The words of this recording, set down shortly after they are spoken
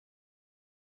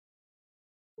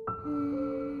Can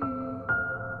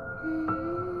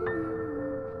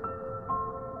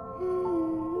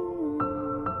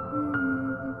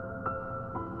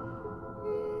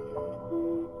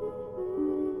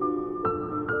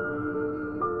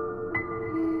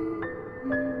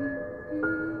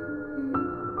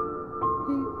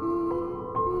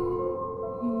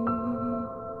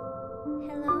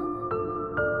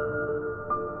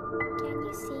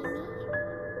you see me?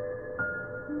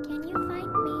 Can you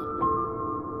find me?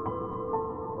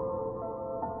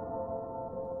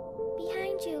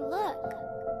 Behind you, look.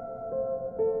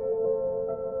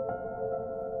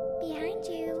 Behind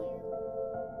you.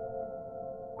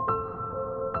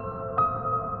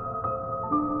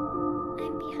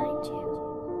 I'm behind you.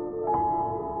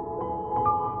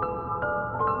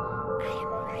 I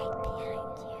am right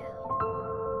behind you.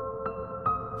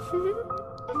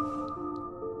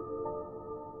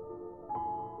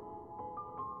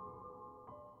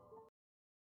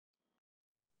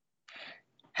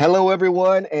 Hello,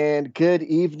 everyone, and good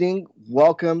evening.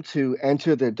 Welcome to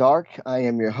Enter the Dark. I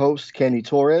am your host, Kenny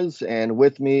Torres, and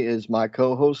with me is my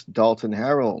co host, Dalton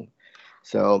Harrell.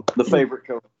 So, The favorite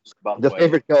co-host, by the the way.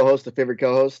 favorite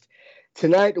co host.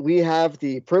 Tonight, we have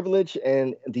the privilege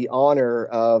and the honor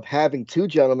of having two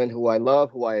gentlemen who I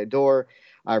love, who I adore,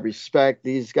 I respect.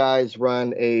 These guys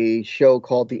run a show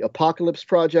called The Apocalypse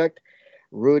Project.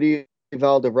 Rudy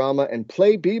Valderrama and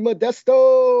Play B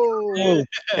Modesto. Hey,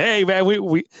 hey, man,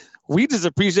 we just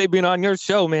appreciate being on your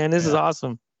show, man. This is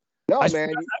awesome. No, I,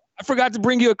 man, I forgot to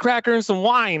bring you a cracker and some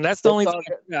wine. That's the only it's thing.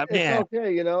 okay. It's Man.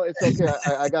 okay, it's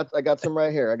okay. I got some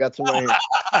right here. I got some right here.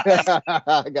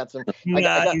 I got some.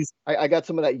 Nice. I got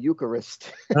some of that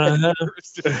Eucharist. Uh-huh.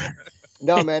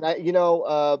 No, man. I've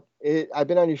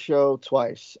been on your show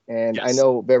twice, and I Yes.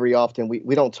 know very often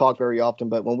we don't talk very often,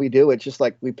 but when we do, it's just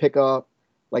like we pick up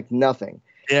like nothing.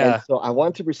 Yeah. And so I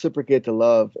want to reciprocate the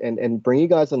love and bring you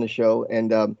guys on the show.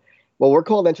 And well, we're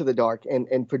called Into the Dark,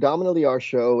 and predominantly our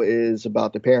show is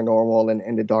about the paranormal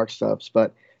and the dark stuffs.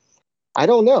 But I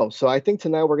don't know. So I think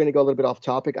tonight we're going to go a little bit off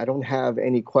topic. I don't have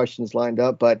any questions lined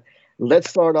up, but let's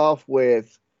start off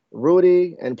with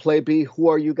Rudy and Play B. Who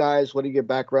are you guys? What are your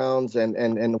backgrounds?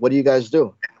 And what do you guys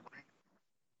do?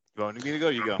 You want me to go?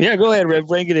 You go. Yeah, go ahead, Red.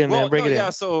 Bring it in, Well, man. Bring no, it yeah.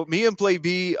 in. So me and Play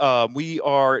B, we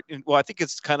are. Well, I think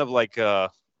it's kind of like it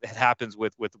happens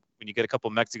with when you get a couple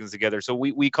of Mexicans together. So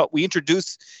we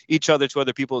introduce each other to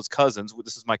other people as cousins.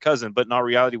 This is my cousin, but in all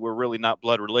reality, we're really not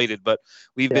blood related. But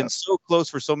we've been so close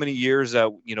for so many years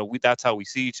that that's how we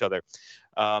see each other.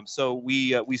 So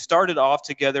we started off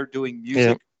together doing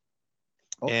music,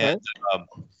 Okay.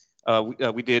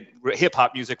 and we did hip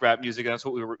hop music, rap music, and that's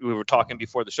what we were talking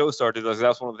before the show started.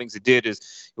 That's one of the things we did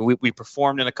is we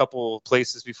performed in a couple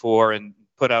places before and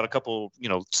put out a couple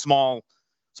small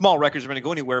records. We're going to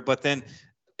go anywhere, but then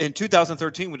in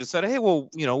 2013 we decided, hey, well,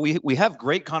 we have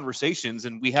great conversations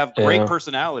and we have great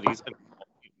personalities.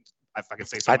 If I can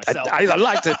say so myself. I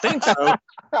like to think so.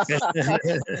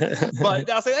 But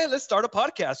I say, hey, let's start a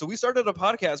podcast. So we started a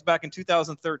podcast back in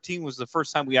 2013 was the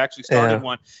first time we actually started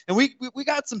one. And we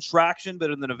got some traction,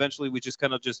 but then eventually we just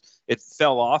kind of it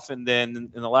fell off. And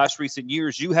then in the last recent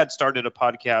years, you had started a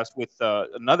podcast with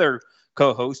another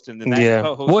co-host, and then that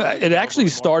co-host. Well, it actually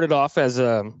started off as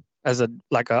a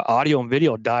like a audio and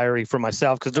video diary for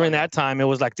myself, because during that time it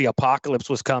was like the apocalypse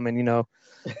was coming,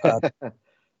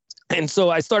 and so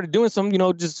I started doing some,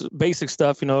 just basic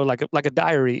stuff, like a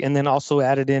diary, and then also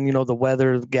added in, the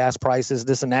weather, the gas prices,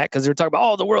 this and that, because they're talking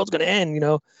about, the world's gonna end,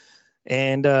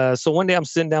 And so one day I'm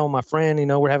sitting down with my friend,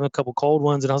 we're having a couple cold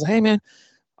ones, and I was like, hey man,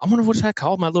 I wonder what should I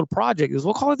call my little project. He goes,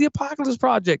 we'll call it the Apocalypse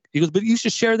Project. He goes, but you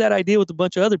should share that idea with a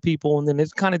bunch of other people, and then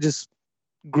it kind of just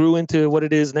grew into what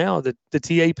it is now, the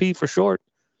TAP for short.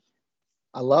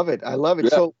 I love it.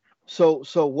 Yeah.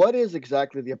 So what is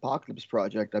exactly the Apocalypse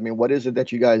Project? I mean, what is it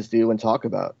that you guys do and talk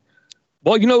about?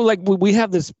 Well, like we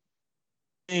have this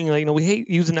thing, like, we hate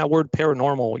using that word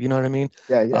paranormal, you know what I mean?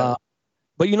 Yeah.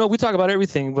 But, we talk about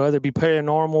everything, whether it be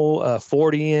paranormal,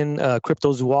 Fortean,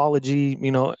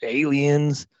 cryptozoology,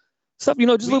 aliens, stuff, just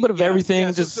a little bit of everything.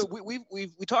 Yeah, just so we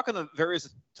talk on the various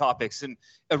topics, and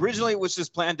originally it was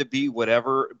just planned to be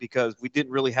whatever, because we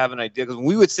didn't really have an idea. Because when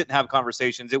we would sit and have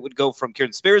conversations, it would go from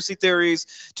conspiracy theories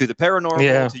to the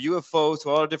paranormal to UFOs to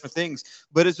all the different things.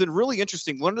 But it's been really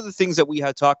interesting. One of the things that we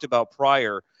had talked about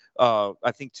prior, I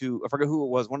forget who it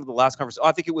was, one of the last conversations,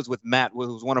 I think it was with Matt,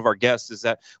 who was one of our guests, is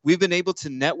that we've been able to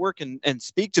network and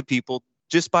speak to people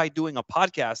just by doing a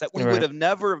podcast that we would have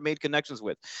never made connections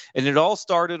with. And it all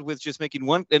started with just making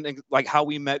one, and like how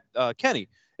we met Kenny.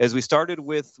 is we started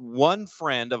with one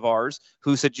friend of ours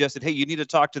who suggested, hey, you need to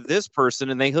talk to this person,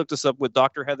 and they hooked us up with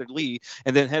Dr. Heather Lee.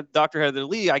 And then Dr. Heather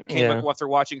Lee, I came after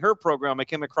watching her program, I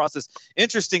came across this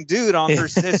interesting dude on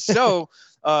his show,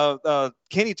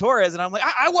 Kenny Torres, and I'm like,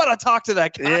 I want to talk to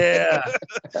that guy.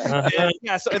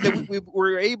 So and then we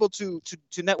were able to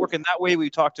network in that way. We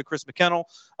talked to Chris McKennell.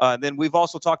 Then we've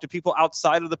also talked to people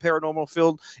outside of the paranormal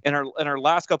field. In our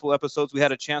last couple episodes, we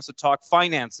had a chance to talk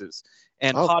finances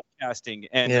and podcasting,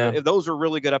 and those are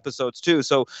really good episodes too.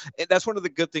 So that's one of the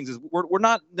good things is we're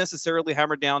not necessarily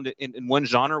hammered down in one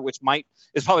genre, which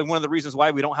is probably one of the reasons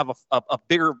why we don't have a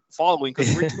bigger following,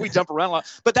 because we jump around a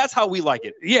lot. But that's how we like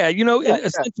it. Yeah,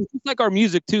 it's like our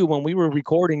music too. When we were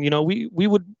recording, we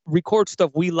would record stuff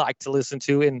we like to listen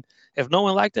to, and if no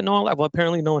one liked it, no one liked. Well,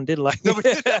 apparently no one did like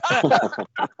it.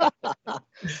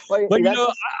 But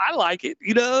I like it.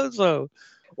 So.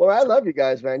 Well, I love you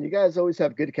guys, man. You guys always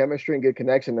have good chemistry and good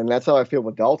connection, and that's how I feel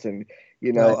with Dalton.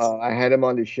 Nice. I had him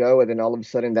on the show, and then all of a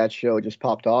sudden that show just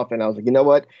popped off, and I was like, you know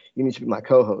what? You need to be my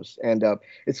co-host. And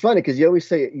it's funny because you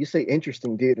say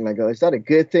interesting dude, and I go, is that a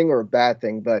good thing or a bad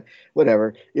thing? But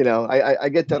whatever, I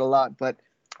get that a lot. But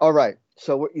all right,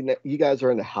 so you guys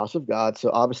are in the house of God,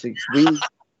 so obviously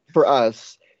for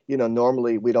us,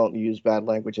 normally we don't use bad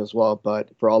language as well, but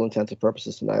for all intents and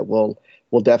purposes tonight, we'll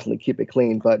definitely keep it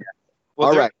clean. But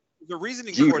all right. The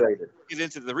reasoning for it, get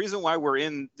into the reason why we're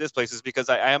in this place is because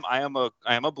I am a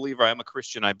believer. I am a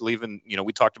Christian. I believe in,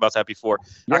 we talked about that before.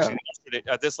 Yeah. Actually, yesterday,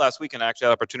 this last weekend, I actually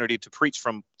had an opportunity to preach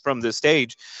from this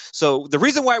stage. So the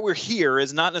reason why we're here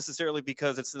is not necessarily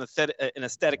because it's an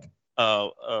aesthetic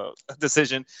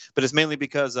decision, but it's mainly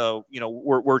because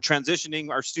we're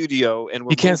transitioning our studio, and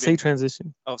you can't say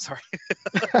transition. Oh, sorry.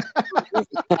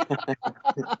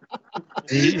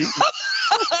 You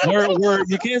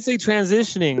can't say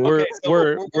transitioning.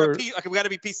 We got to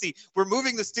be PC. We're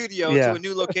moving the studio to a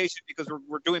new location because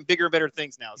we're doing bigger and better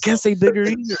things now. So. Can't say bigger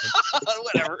either.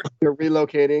 Whatever. You're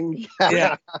relocating.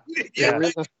 Yeah.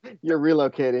 You're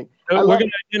relocating. We're going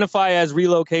to identify as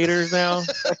relocators now.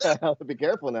 Be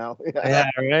careful now. Yeah,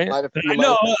 right.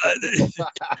 No.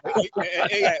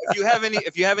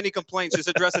 If you have any complaints, just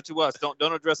address it to us. Don't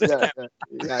address it to Kevin.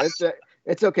 Yeah,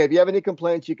 it's okay. If you have any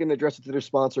complaints, you can address it to their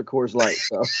sponsor, Coors Light.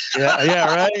 So.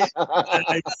 Yeah, right.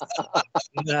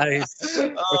 Nice.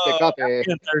 I'm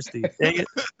thirsty. Dang it.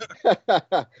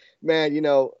 Man,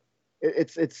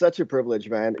 it's such a privilege,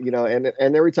 man.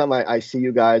 And every time I see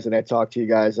you guys and I talk to you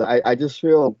guys, I just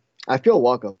feel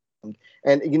welcome.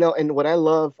 And and what I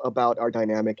love about our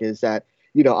dynamic is that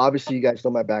obviously you guys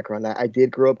know my background. I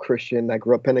did grow up Christian. I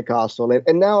grew up Pentecostal,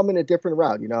 and now I'm in a different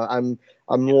route. I'm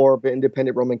more of an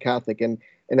independent Roman Catholic, and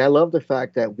I love the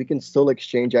fact that we can still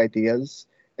exchange ideas,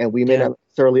 and we may not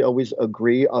necessarily always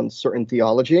agree on certain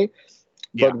theology.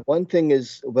 But one thing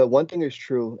is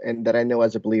true, and that I know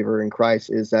as a believer in Christ,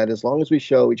 is that as long as we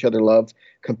show each other love,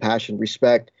 compassion,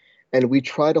 respect, and we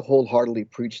try to wholeheartedly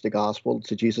preach the gospel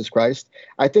to Jesus Christ,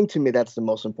 I think to me that's the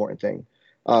most important thing.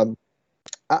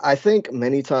 I think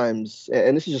many times,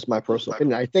 and this is just my personal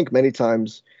opinion, I think many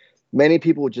times many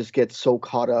people just get so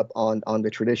caught up on the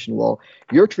tradition. Well,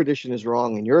 your tradition is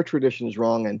wrong and your tradition is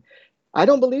wrong. And I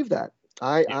don't believe that.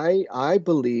 I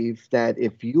believe that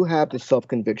if you have the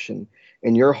self-conviction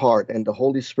in your heart and the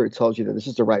Holy Spirit tells you that this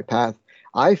is the right path,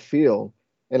 I feel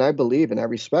and I believe and I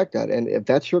respect that. And if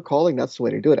that's your calling, that's the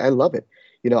way to do it. I love it.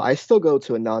 I still go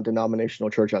to a non-denominational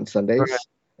church on Sundays. Right.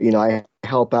 I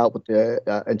help out with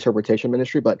the interpretation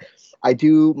ministry, but I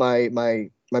do my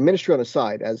ministry on the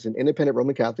side as an independent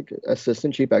Roman Catholic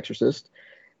assistant chief exorcist.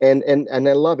 And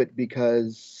I love it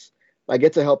because I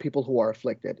get to help people who are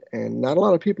afflicted. And not a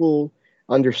lot of people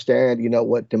understand,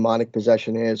 what demonic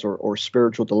possession is or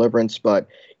spiritual deliverance. But,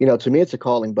 to me, it's a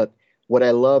calling. But what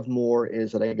I love more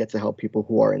is that I get to help people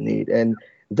who are in need. And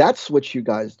that's what you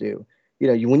guys do.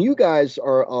 When you guys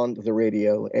are on the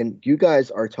radio and you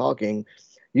guys are talking,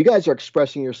 you guys are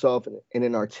expressing yourself in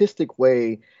an artistic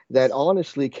way that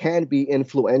honestly can be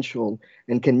influential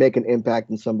and can make an impact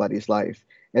in somebody's life.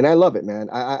 And I love it, man.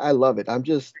 I love it. I'm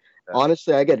just,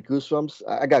 honestly, I get goosebumps.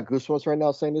 I got goosebumps right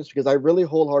now saying this because I really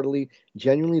wholeheartedly,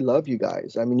 genuinely love you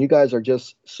guys. I mean, you guys are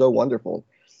just so wonderful.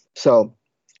 So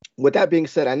with that being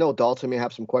said, I know Dalton may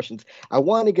have some questions. I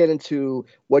want to get into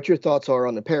what your thoughts are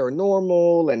on the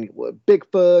paranormal and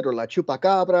Bigfoot or La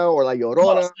Chupacabra or La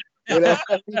Llorona. So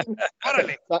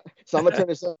I'm going to turn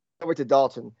this over to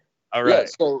Dalton. All right.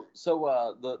 Yeah,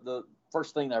 so the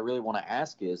first thing that I really want to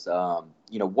ask is,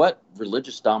 what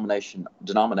religious denomination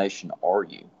are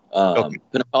you?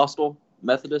 Pentecostal,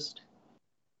 Methodist?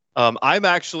 I'm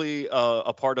actually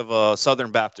a part of a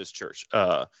Southern Baptist church.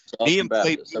 Me and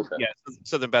Play Baptist, okay. Yeah,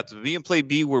 Southern Baptist. Me and Play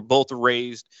B were both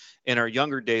raised in our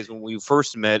younger days when we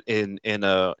first met in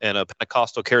a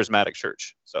Pentecostal charismatic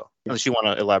church. So, unless you want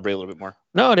to elaborate a little bit more.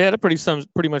 No, that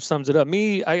pretty much sums it up.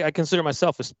 Me, I consider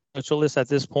myself a spiritualist at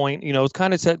this point. You know, it's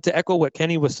kind of to echo what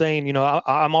Kenny was saying. You know,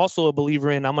 I'm also a believer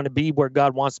in I'm going to be where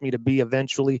God wants me to be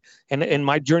eventually, and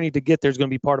my journey to get there is going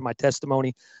to be part of my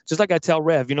testimony. Just like I tell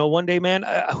Rev, you know, one day, man,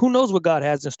 who knows what God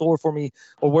has in store for me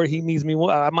or where He needs me.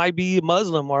 I might be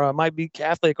Muslim, or I might be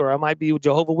Catholic, or I might be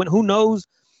Jehovah. Who knows?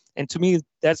 And to me,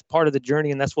 that's part of the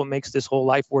journey, and that's what makes this whole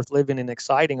life worth living and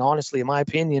exciting. Honestly, in my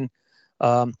opinion.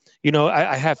 You know,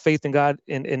 I have faith in God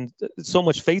and so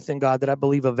much faith in God that I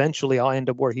believe eventually I'll end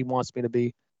up where He wants me to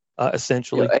be,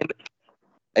 essentially. Yeah,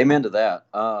 amen to that.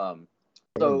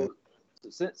 So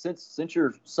since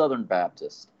you're Southern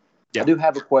Baptist, I do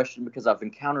have a question because I've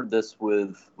encountered this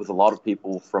with a lot of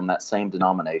people from that same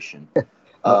denomination,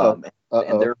 and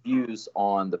their views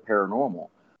on the paranormal.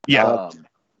 Yeah.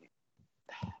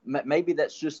 Maybe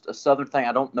that's just a Southern thing.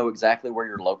 I don't know exactly where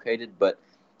you're located, but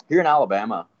here in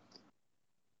Alabama,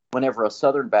 whenever a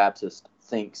Southern Baptist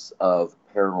thinks of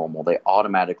paranormal, they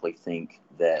automatically think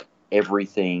that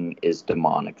everything is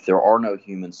demonic. There are no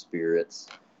human spirits.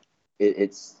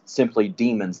 It's simply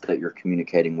demons that you're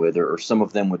communicating with, or some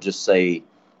of them would just say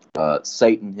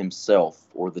Satan himself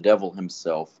or the devil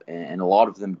himself, and a lot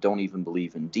of them don't even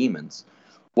believe in demons.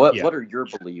 What are your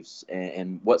beliefs,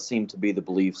 and what seem to be the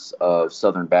beliefs of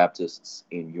Southern Baptists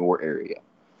in your area?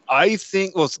 I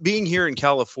think, well, being here in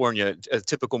California, a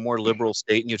typical more liberal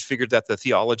state, and you'd figured that the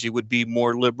theology would be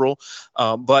more liberal,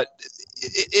 but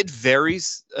it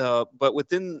varies. But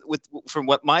from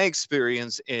what my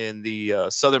experience in the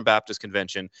Southern Baptist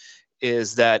Convention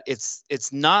is that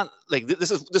it's not like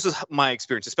this is my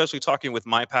experience, especially talking with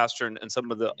my pastor and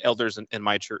some of the elders in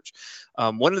my church.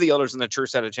 One of the elders in the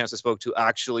church that I had a chance to spoke to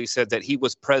actually said that he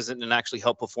was present and actually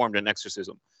helped perform an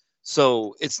exorcism.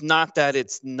 So it's not that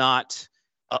it's not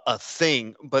a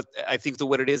thing, but I think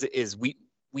what it is we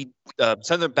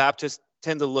Southern Baptists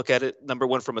tend to look at it, number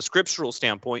one, from a scriptural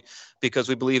standpoint, because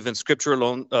we believe in scripture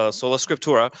alone, sola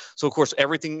scriptura. So of course,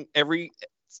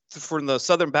 from the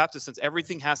Southern Baptist sense,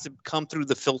 everything has to come through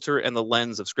the filter and the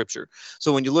lens of Scripture.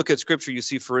 So when you look at Scripture, you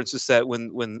see, for instance, that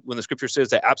when the Scripture says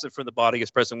that absent from the body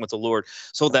is present with the Lord,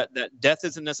 so that death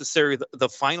isn't necessarily the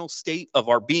final state of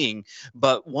our being,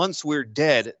 but once we're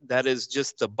dead, that is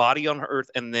just the body on earth,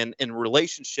 and then in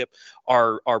relationship,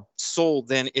 our soul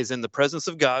then is in the presence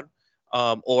of God.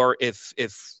 Or if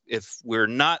we're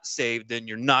not saved, then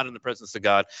you're not in the presence of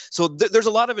God. So there's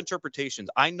a lot of interpretations.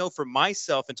 I know for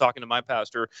myself, in talking to my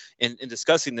pastor and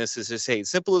discussing this, is to say,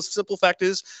 simple fact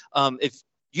is, if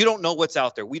you don't know what's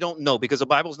out there, we don't know, because the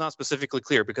Bible is not specifically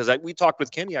clear. Because we talked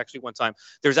with Kenny actually one time.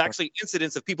 There's actually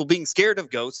incidents of people being scared of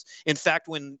ghosts. In fact,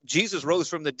 when Jesus rose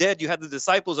from the dead, you had the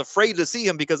disciples afraid to see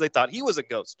him because they thought he was a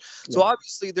ghost. Yeah. So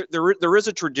obviously there is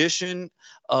a tradition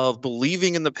of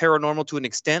believing in the paranormal to an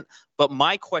extent. But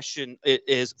my question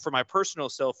is, for my personal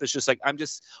self, is just like, I'm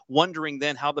just wondering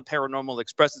then how the paranormal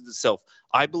expresses itself.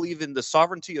 I believe in the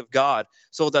sovereignty of God,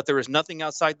 so that there is nothing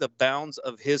outside the bounds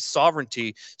of his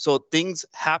sovereignty. So things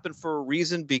happen for a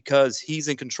reason because he's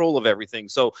in control of everything.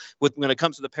 So when it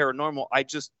comes to the paranormal, I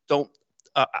just don't,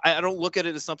 I don't look at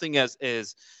it as something as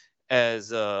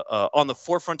on the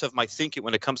forefront of my thinking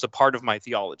when it comes to part of my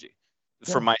theology,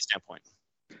 from my standpoint.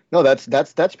 No, that's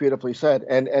beautifully said.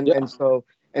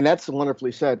 And that's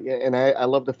wonderfully said. And I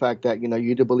love the fact that,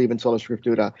 you do believe in sola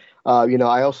scriptura.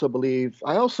 I also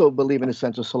believe in a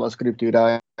sense of sola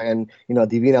scriptura and,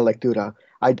 divina lectura.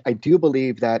 I do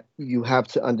believe that you have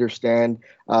to understand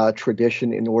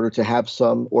tradition in order to have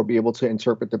some or be able to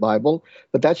interpret the Bible.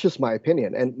 But that's just my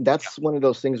opinion. And that's one of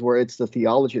those things where it's the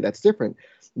theology that's different.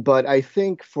 But I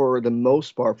think for the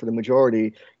most part, for the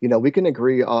majority, we can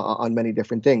agree on many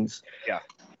different things. Yeah.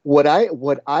 What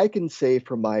I can say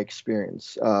from my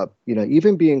experience,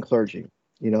 even being clergy,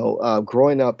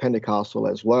 growing up Pentecostal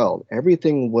as well,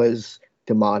 everything was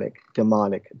demonic.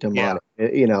 Yeah.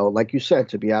 Like you said,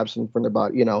 to be absent from the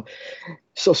body,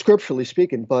 so scripturally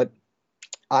speaking. But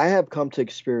I have come to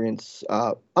experience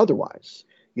otherwise.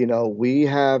 We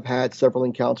have had several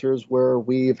encounters where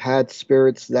we've had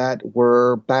spirits that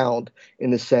were bound,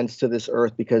 in a sense, to this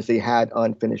earth because they had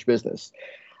unfinished business.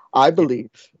 I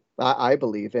believe,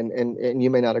 and you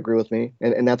may not agree with me,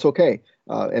 and that's okay.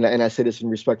 And I say this in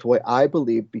a respectful way. I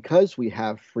believe because we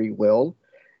have free will,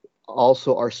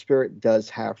 also our spirit does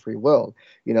have free will,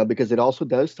 because it also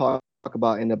does talk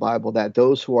about in the Bible that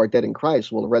those who are dead in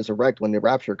Christ will resurrect when the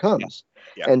rapture comes.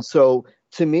 Yeah. And so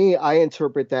to me, I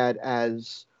interpret that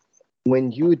as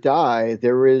when you die,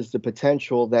 there is the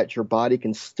potential that your body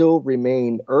can still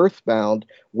remain earthbound,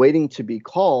 waiting to be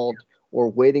called or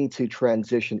waiting to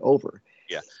transition over.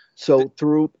 Yeah. So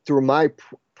through my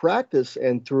practice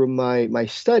and through my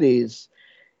studies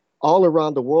all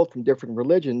around the world from different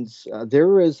religions,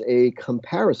 there is a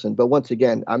comparison. But once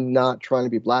again, I'm not trying to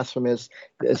be blasphemous.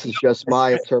 This is just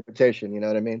my interpretation. You know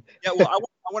what I mean? Yeah, well,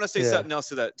 I want to say Yeah. something else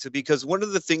to that too, because one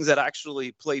of the things that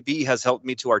actually Play B has helped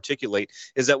me to articulate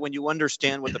is that when you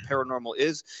understand what the paranormal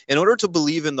is, in order to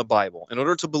believe in the Bible, in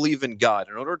order to believe in God,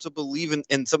 in order to believe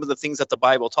in some of the things that the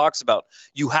Bible talks about,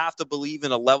 you have to believe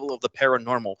in a level of the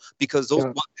paranormal, because those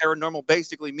Yeah. what paranormal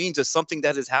basically means is something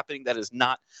that is happening that is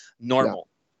not normal.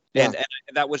 Yeah. And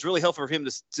that was really helpful for him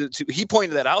to he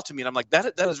pointed that out to me, and I'm like,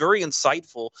 that is very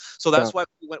insightful. So that's why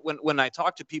when I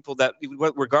talk to people, that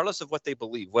regardless of what they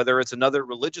believe, whether it's another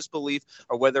religious belief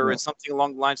or whether it's something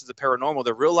along the lines of the paranormal,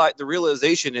 the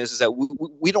realization is that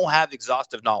we don't have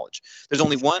exhaustive knowledge. There's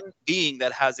only one being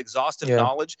that has exhaustive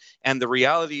knowledge, and the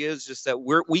reality is just that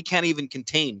we can't even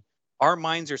contain. Our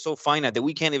minds are so finite that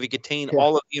we can't even contain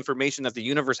all of the information that the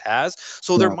universe has.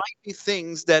 So there might be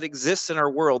things that exist in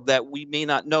our world that we may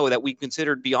not know, that we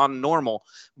considered beyond normal.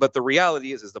 But the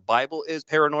reality is the Bible is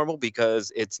paranormal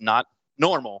because it's not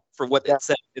normal for what it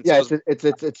said.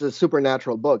 It's a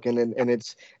supernatural book, and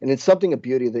it's something of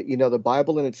beauty that, the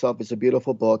Bible in itself is a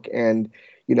beautiful book. And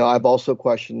I've also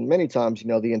questioned many times,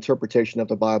 the interpretation of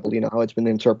the Bible, how it's been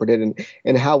interpreted,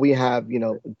 and how we have,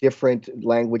 different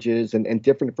languages and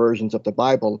different versions of the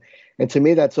Bible. And to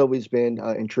me, that's always been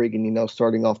intriguing,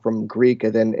 starting off from Greek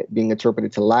and then being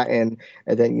interpreted to Latin.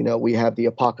 And then, we have the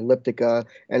Apocalyptica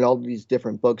and all these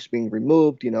different books being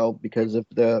removed, because of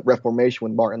the Reformation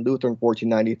with Martin Luther in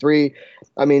 1493.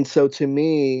 I mean, so to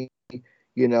me,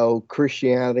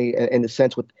 Christianity, in the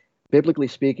sense with biblically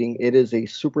speaking, it is a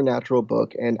supernatural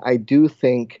book. And I do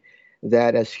think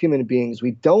that as human beings,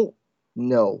 we don't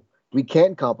know. We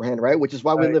can't comprehend, right? Which is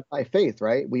why we live by faith,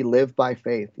 right? We live by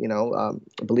faith,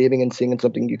 believing and seeing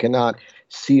something you cannot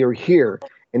see or hear.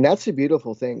 And that's a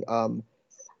beautiful thing.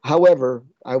 However,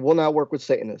 I will not work with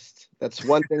Satanists. That's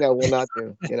one thing I will not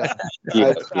do.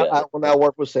 I will not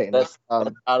work with Satanists.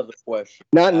 That's out of the question.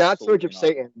 Not Church of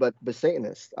Satan, but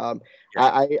Satanists.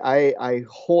 I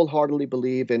wholeheartedly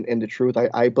believe in the truth.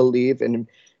 I believe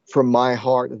from my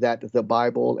heart that the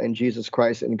Bible and Jesus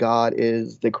Christ and God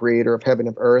is the creator of heaven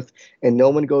and earth, and no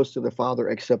one goes to the Father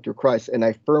except through Christ. And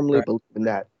I firmly believe in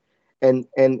that. And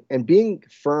being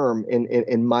firm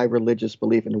in my religious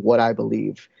belief and what I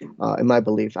believe, in my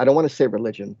belief. I don't want to say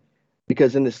religion,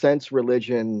 because in the sense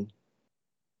religion,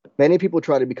 many people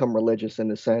try to become religious in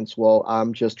the sense, well,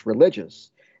 I'm just religious.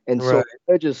 And so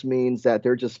religious means that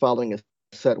they're just following a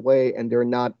set way and they're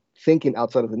not thinking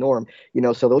outside of the norm.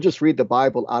 So they'll just read the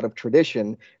Bible out of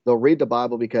tradition. They'll read the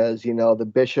Bible because,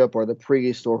 the bishop or the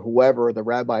priest or whoever, the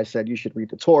rabbi said you should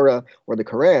read the Torah or the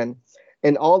Quran.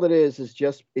 And all it is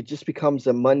it just becomes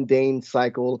a mundane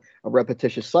cycle, a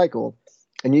repetitious cycle,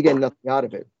 and you get nothing out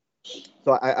of it.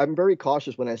 So I'm very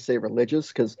cautious when I say religious,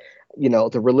 because,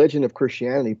 the religion of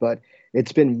Christianity, but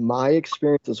it's been my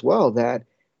experience as well that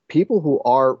people who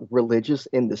are religious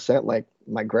in descent, like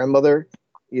my grandmother,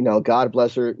 God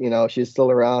bless her, she's still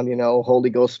around,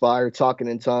 Holy Ghost fire, talking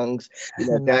in tongues,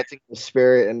 dancing in the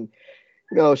spirit. And,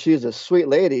 she's a sweet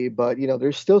lady, but,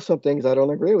 there's still some things I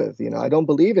don't agree with. I don't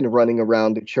believe in running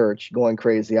around the church going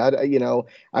crazy.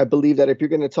 I believe that if you're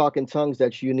going to talk in tongues,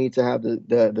 that you need to have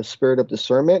the spirit of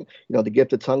discernment, the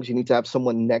gift of tongues. You need to have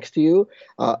someone next to you.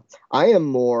 I am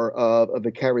more of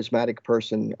a charismatic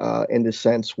person in the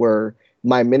sense where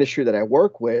my ministry that I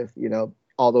work with,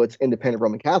 although it's independent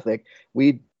Roman Catholic,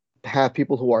 we have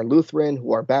people who are Lutheran,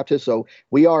 who are Baptist. So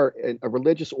we are a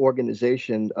religious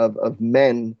organization of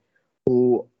men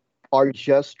who are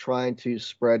just trying to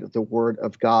spread the word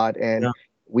of God. And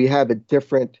we have a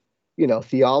different,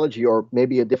 theology, or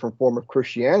maybe a different form of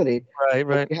Christianity.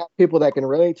 Right. We have people that can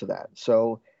relate to that.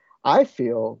 So I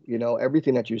feel,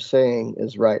 everything that you're saying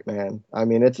is right, man. I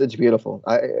mean, it's beautiful.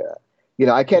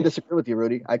 I can't disagree with you,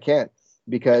 Rudy. I can't,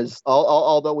 because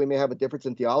although we may have a difference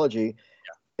in theology,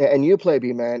 and you, Play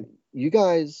B, man, you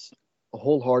guys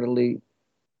wholeheartedly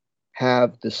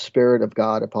have the Spirit of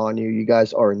God upon you. You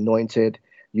guys are anointed.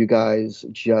 You guys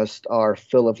just are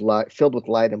filled with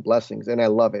light and blessings, and I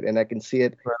love it. And I can see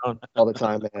it all the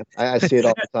time, man. I see it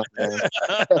all the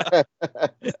time,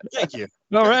 man. Thank you.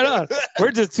 No, right on.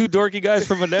 We're just two dorky guys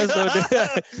from Modesto.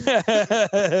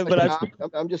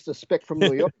 But I'm just a speck from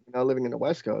New York, living in the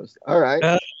West Coast. All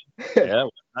right.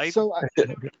 Nice.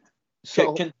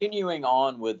 So continuing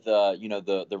on with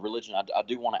the religion, I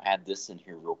do want to add this in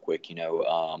here real quick.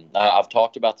 I've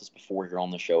talked about this before here on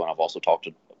the show, and I've also talked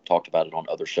talked about it on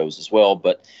other shows as well.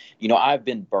 But, I've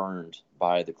been burned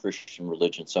by the Christian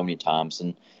religion so many times.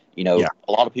 And, a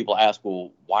lot of people ask,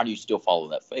 well, why do you still follow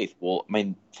that faith? Well, I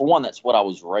mean, for one, that's what I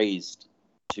was raised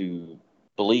to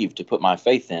believe, to put my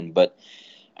faith in. But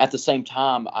at the same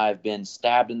time, I've been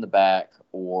stabbed in the back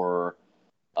or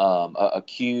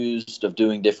accused of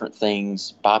doing different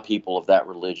things by people of that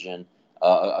religion.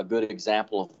 A good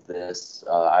example of this,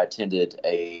 I attended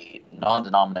a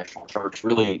non-denominational church.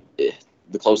 Really,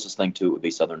 the closest thing to it would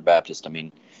be Southern Baptist. I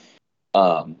mean,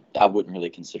 I wouldn't really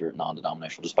consider it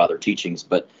non-denominational just by their teachings.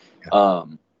 But,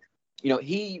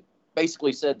 he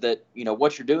basically said that,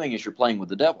 what you're doing is you're playing with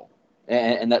the devil.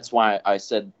 And that's why I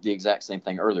said the exact same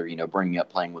thing earlier, bringing up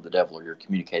playing with the devil, or you're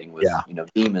communicating with,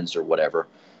 demons or whatever.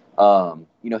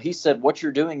 He said, what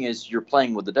you're doing is you're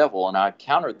playing with the devil. And I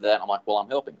countered that. I'm like, well, I'm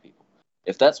helping people.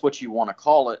 If that's what you want to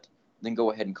call it, then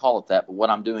go ahead and call it that. But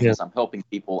what I'm doing is I'm helping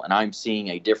people, and I'm seeing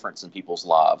a difference in people's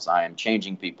lives. I am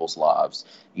changing people's lives.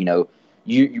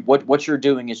 What you're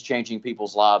doing is changing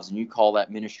people's lives, and you call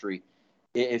that ministry.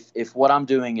 If what I'm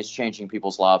doing is changing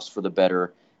people's lives for the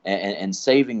better and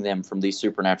saving them from these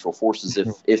supernatural forces,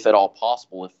 if at all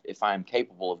possible, if I am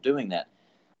capable of doing that,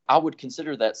 I would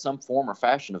consider that some form or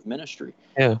fashion of ministry.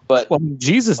 Yeah. But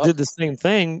Jesus did the same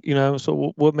thing,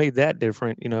 so what made that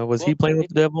different? Was he playing with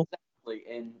the devil?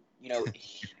 Exactly. And,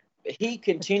 he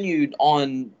continued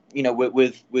on,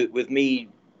 with me,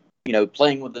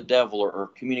 playing with the devil or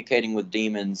communicating with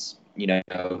demons,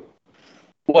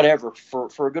 whatever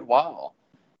for a good while.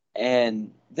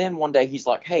 And then one day he's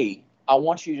like, hey, I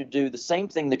want you to do the same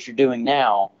thing that you're doing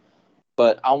now,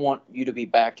 but I want you to be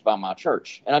backed by my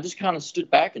church. And I just kind of stood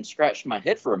back and scratched my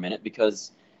head for a minute,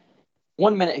 because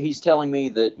one minute he's telling me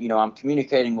that, I'm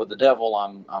communicating with the devil,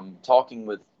 I'm talking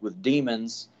with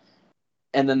demons.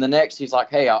 And then the next he's like,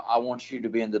 hey, I want you to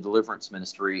be in the deliverance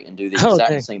ministry and do the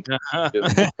exact same thing. So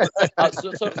like I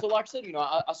said,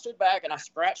 I stood back and I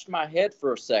scratched my head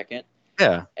for a second.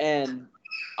 Yeah. And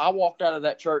I walked out of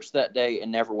that church that day and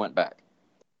never went back.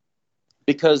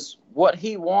 Because what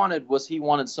he wanted was he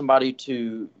wanted somebody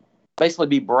to basically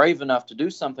be brave enough to do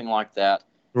something like that.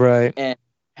 Right. And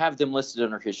have them listed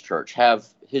under his church, have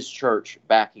his church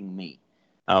backing me.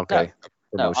 Okay.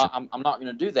 No, I'm not going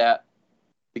to do that,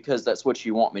 because that's what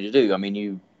you want me to do. I mean,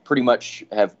 you pretty much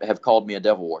have called me a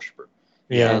devil worshiper.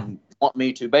 Yeah. And want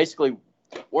me to basically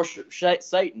worship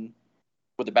Satan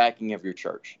with the backing of your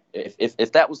church.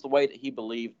 If that was the way that he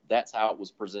believed, that's how it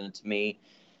was presented to me.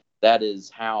 That is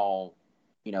how,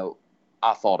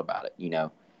 I thought about it.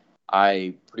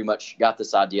 I pretty much got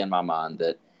this idea in my mind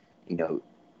that,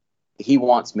 he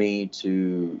wants me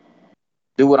to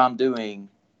do what I'm doing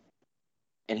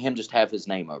and him just have his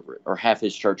name over it, or have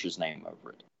his church's name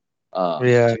over it.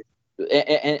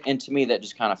 And to me, that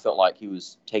just kind of felt like he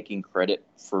was taking credit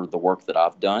for the work that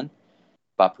I've done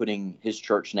by putting his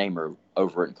church name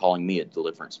over it and calling me a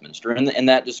deliverance minister. And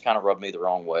that just kind of rubbed me the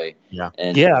wrong way. Yeah.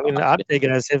 And, I mean, I'd take it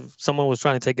as if someone was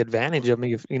trying to take advantage of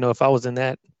me, if I was in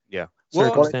that. Yeah.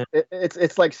 Well,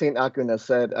 it's like Saint Aquinas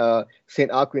said.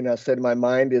 Saint Aquinas said, "My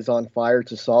mind is on fire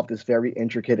to solve this very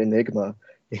intricate enigma."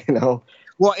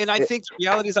 Well, and I think the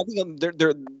reality is, I think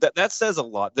that says a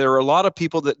lot. There are a lot of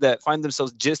people that find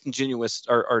themselves disingenuous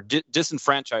or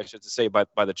disenfranchised, I should say,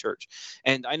 by the church.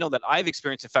 And I know that I've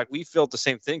experienced. In fact, we felt the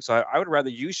same thing. So I would rather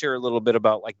you share a little bit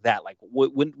about like that. Like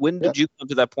when did you come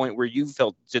to that point where you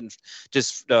felt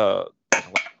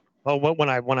Oh, when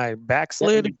I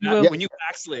backslid? When you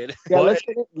backslid. Yeah,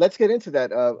 let's get into that.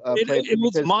 Go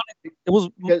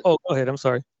ahead. I'm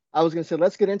sorry. I was going to say,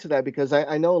 let's get into that, because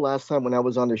I know last time when I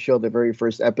was on the show, the very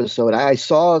first episode, I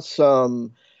saw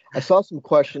some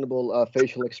questionable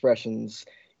facial expressions,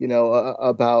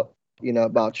 about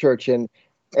church, and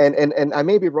I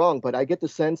may be wrong, but I get the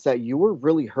sense that you were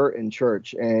really hurt in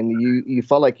church, and you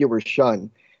felt like you were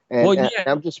shunned. And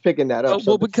I'm just picking that up.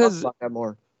 So because talk about that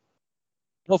more.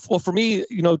 Well, for me,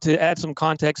 to add some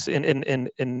context in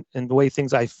the way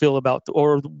things I feel about,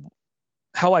 or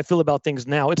how I feel about things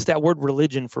now, it's that word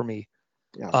religion for me.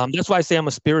 Yeah. That's why I say I'm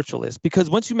a spiritualist, because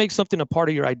once you make something a part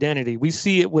of your identity, we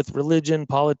see it with religion,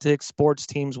 politics, sports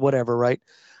teams, whatever, right?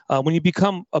 When you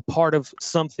become a part of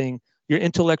something, your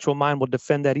intellectual mind will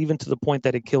defend that, even to the point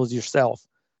that it kills yourself.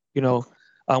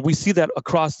 We see that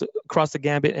across the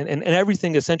gambit, and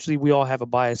everything. Essentially, we all have a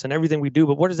bias in everything we do,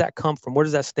 but where does that come from? Where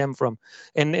does that stem from?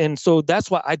 And so that's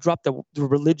why I dropped the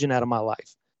religion out of my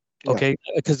life. Okay,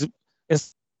 because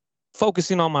it's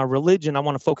focusing on my religion. I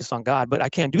want to focus on God, but I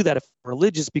can't do that if I'm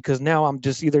religious, because now I'm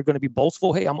just either going to be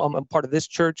boastful. Hey, I'm part of this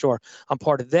church, or I'm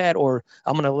part of that, or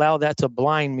I'm going to allow that to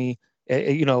blind me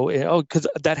because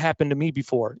that happened to me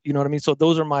before. You know what I mean? So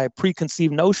those are my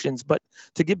preconceived notions. But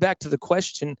to get back to the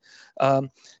question,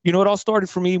 it all started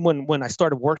for me when I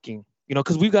started working.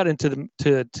 Because we got into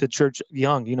to church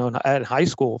young. At high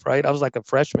school, right? I was like a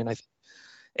freshman, I think.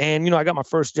 And I got my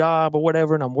first job or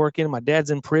whatever, and I'm working. My dad's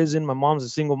in prison. My mom's a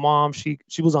single mom. She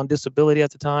was on disability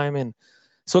at the time, and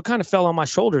so it kind of fell on my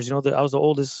shoulders. I was the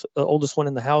oldest one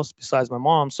in the house besides my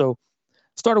mom. So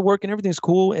started working, everything's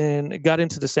cool, and got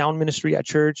into the sound ministry at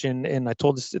church. And I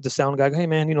told the sound guy, hey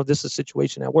man, this is a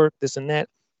situation at work, this and that.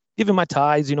 Give him my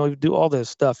tithes, you do all this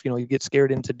stuff, you get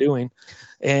scared into doing.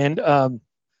 And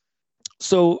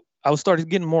so I started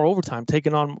getting more overtime,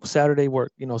 taking on Saturday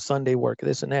work, Sunday work,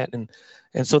 this and that.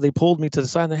 And so they pulled me to the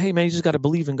side and hey man, you just got to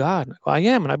believe in God. I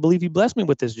am, and I believe he blessed me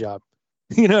with this job.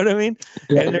 You know what I mean?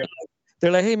 Yeah. And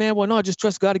they're like, hey man, well, no, just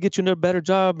trust God to get you a better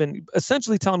job. And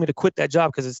essentially telling me to quit that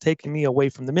job because it's taking me away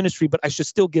from the ministry, but I should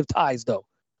still give tithes though.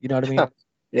 You know what I mean?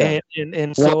 Yeah.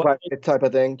 And so walk by type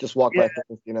of thing, just walk by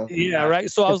things, Yeah, right.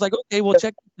 So I was like, okay, well,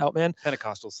 check this out, man.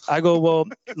 Pentecostals. I go, well,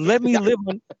 let me live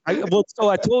on. So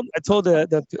I told the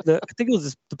I think it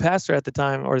was the pastor at the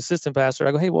time or assistant pastor.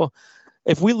 I go, hey, well,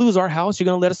 if we lose our house, you're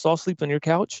gonna let us all sleep on your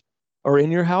couch or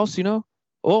in your house,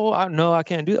 Oh, no, I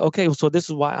can't do that. Okay, so this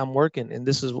is why I'm working, and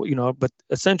this is But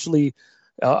essentially,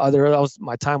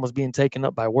 my time was being taken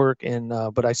up by work, and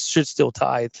but I should still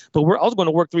tithe. But I was going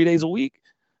to work 3 days a week.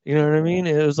 You know what I mean?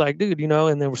 It was like, dude,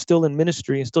 and then we're still in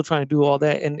ministry and still trying to do all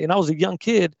that. And I was a young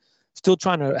kid, still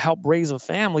trying to help raise a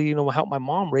family. Help my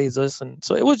mom raise us, and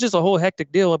so it was just a whole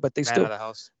hectic deal. But they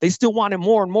still wanted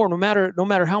more and more, no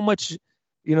matter how much.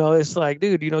 It's like,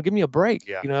 dude, give me a break.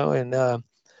 Yeah. And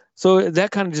so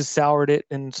that kind of just soured it.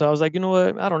 And so I was like, you know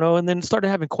what? I don't know. And then started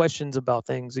having questions about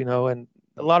things, and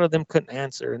a lot of them couldn't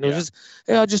answer. And it was just,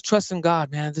 I just trust in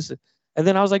God, man. And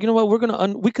then I was like, you know what?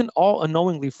 We can all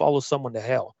unknowingly follow someone to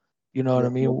hell. You know what I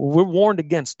mean? We're warned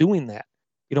against doing that.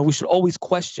 We should always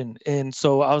question. And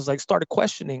so I was like, started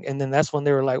questioning. And then that's when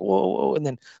they were like, whoa. And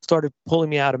then started pulling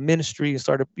me out of ministry and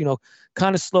started,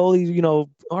 kind of slowly, all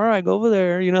right, go over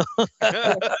there,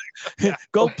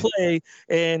 go play.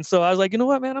 And so I was like, you know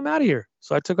what, man, I'm out of here.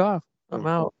 So I took off. I'm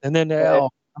out. And then I'm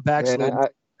backslid.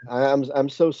 I'm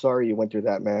so sorry you went through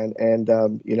that, man. And,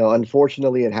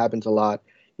 unfortunately it happens a lot.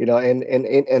 And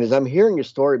as I'm hearing your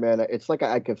story, man, it's like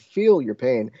I could feel your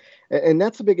pain. And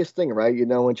that's the biggest thing, right?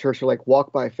 In church, you're like,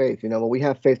 walk by faith. Well, we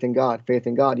have faith in God.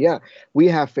 Yeah, we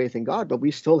have faith in God, but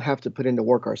we still have to put in the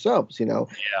work ourselves, Yeah.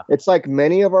 It's like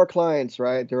many of our clients,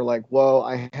 right? They're like, well,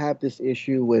 I have this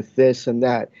issue with this and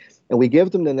that. And we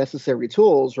give them the necessary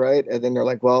tools, right? And then they're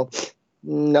like, well,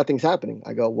 nothing's happening.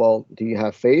 I go, well, do you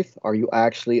have faith? Are you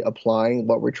actually applying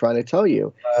what we're trying to tell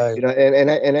you? I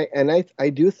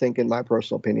do think, in my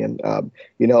personal opinion,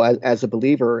 as a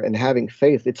believer and having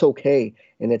faith, it's okay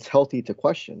and it's healthy to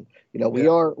question. We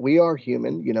are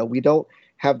human. We don't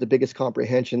have the biggest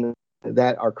comprehension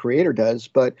that our Creator does,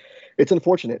 but it's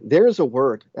unfortunate. There is a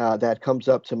word that comes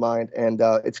up to mind, and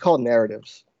it's called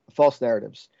narratives, false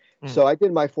narratives. So I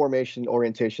did my formation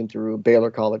orientation through Baylor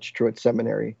College Truett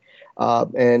Seminary.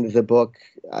 And the book,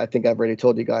 I think I've already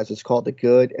told you guys, is called The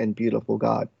Good and Beautiful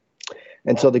God.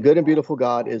 And so The Good and Beautiful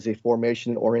God is a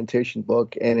formation and orientation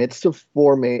book, and it's to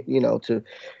formate,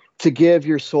 to give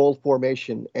your soul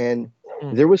formation. And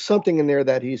there was something in there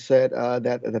that he said,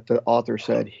 that the author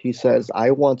said. He says,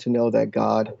 I want to know that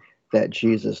God that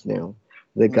Jesus knew,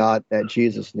 the God that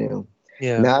Jesus knew.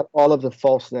 Yeah. Not all of the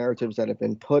false narratives that have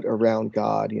been put around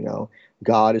God.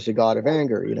 God is a God of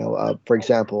anger. For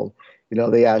example,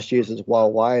 they asked Jesus,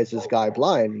 well, why is this guy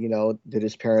blind? Did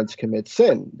his parents commit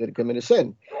sin? Did he commit a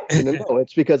sin? No,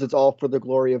 it's because it's all for the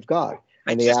glory of God.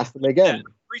 And they asked him again.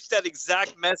 Preach that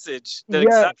exact message,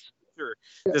 exact scripture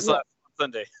this last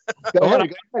Sunday. Go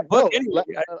ahead.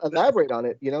 Elaborate on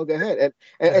it. Go ahead.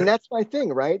 And that's my thing,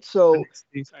 right? So,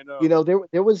 I know.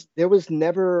 There was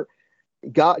never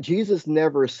God. Jesus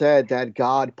never said that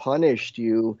God punished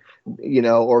you,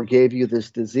 or gave you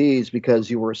this disease because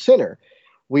you were a sinner.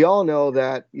 We all know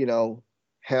that,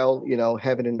 hell,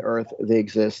 heaven and earth, they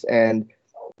exist. And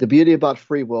the beauty about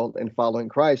free will and following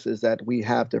Christ is that we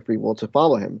have the free will to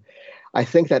follow him. I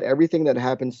think that everything that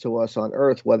happens to us on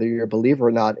earth, whether you're a believer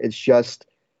or not, it's just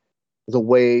the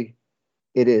way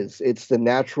it is. It's the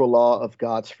natural law of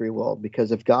God's free will.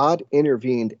 Because if God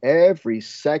intervened every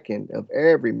second of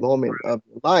every moment of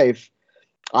your life,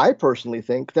 I personally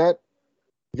think that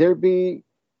there'd be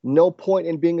no point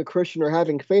in being a Christian or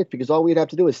having faith, because all we'd have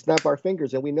to do is snap our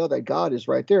fingers and we know that God is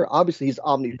right there. Obviously, he's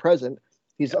omnipresent.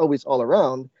 He's always all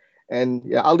around. And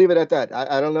yeah, I'll leave it at that.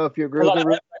 I don't know if you agree with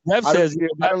me. I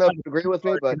don't know if you agree with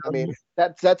me, but I mean,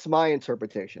 that's my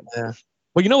interpretation. Yeah.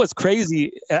 Well, you know what's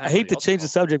crazy? I hate to change the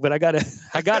subject, but I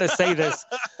gotta say this.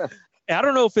 I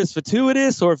don't know if it's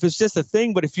fortuitous or if it's just a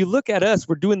thing, but if you look at us,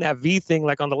 we're doing that V thing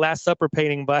like on the Last Supper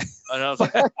painting by.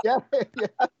 Yeah.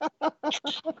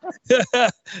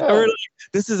 We're like,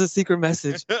 this is a secret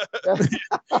message.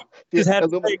 Just had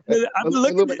to say, I'm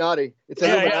looking Illuminati. It's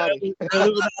Illuminati.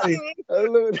 Illuminati.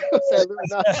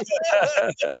 Illuminati.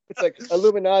 It's like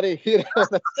Illuminati. You know?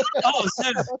 Oh,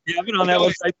 shit. Yeah, I've been on that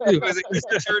website too. Here's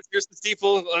the church, here's the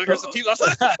steeple, here's the people.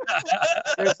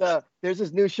 There's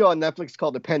this new show on Netflix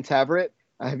called The Pentaveret.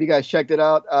 Have you guys checked it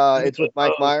out? It's with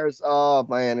Mike Myers. Oh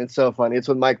man, it's so funny. It's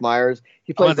with Mike Myers.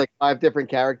 He plays like 5 different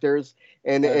characters,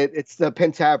 and it's the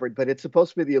Pentaveret, but it's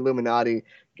supposed to be the Illuminati.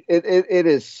 It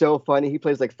is so funny. He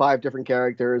plays like 5 different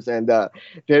characters, and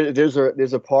there's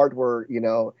a part where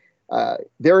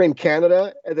they're in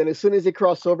Canada, and then as soon as they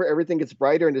cross over, everything gets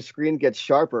brighter and the screen gets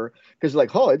sharper because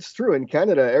like, oh, it's true, in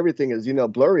Canada everything is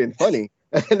blurry and funny,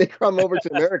 and they come over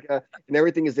to America and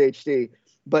everything is HD.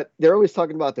 But they're always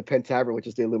talking about the Pentaveret, which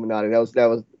is the Illuminati. That was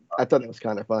I thought that was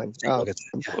kind of fun. Well,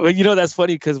 that's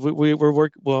funny because we were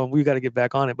working. Well, we got to get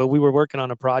back on it, but we were working on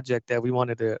a project that we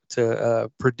wanted to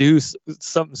produce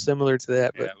something similar to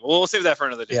that. But we'll save that for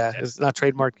another day. Yeah, it's not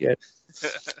trademarked yet.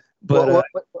 But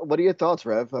what are your thoughts,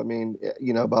 Rev? I mean,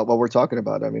 about what we're talking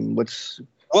about. I mean,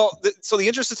 so the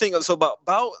interesting thing, so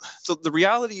the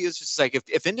reality is just like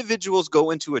if individuals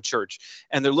go into a church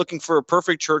and they're looking for a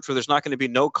perfect church where there's not going to be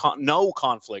no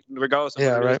conflict, regardless of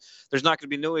what it is, there's not going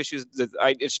to be no issues.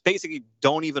 It's basically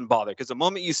don't even bother, because the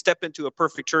moment you step into a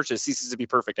perfect church, it ceases to be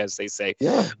perfect, as they say.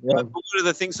 But one of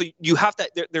the things, so you have that.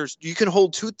 You can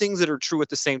hold 2 things that are true at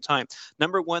the same time.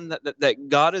 Number one, that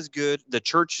God is good. The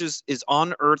church is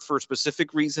on earth for a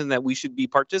specific reason, that we should be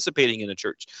participating in a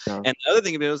church. And the other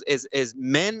thing is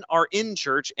men are in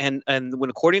church, and when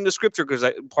according to Scripture, because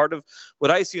part of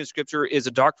what I see in Scripture is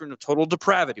a doctrine of total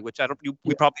depravity, which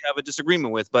we probably have a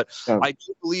disagreement with, but I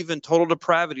do believe in total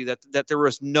depravity, that there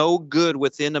is no good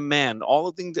within a man.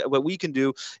 All the things that what we can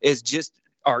do is just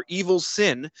our evil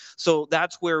sin. So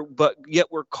that's where, but yet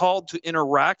we're called to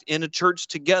interact in a church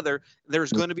together.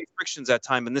 There's going to be frictions at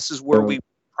time, and this is where we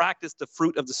practice the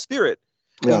fruit of the Spirit.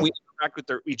 When we interact with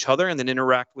each other and then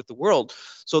interact with the world.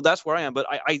 So that's where I am. But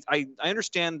I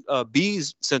understand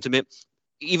B's sentiment.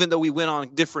 Even though we went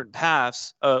on different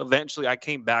paths, eventually I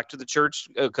came back to the church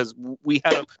because we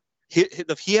had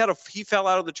he fell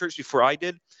out of the church before I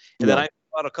did, and then I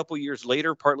fell out a couple years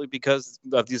later, partly because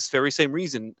of this very same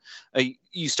reason.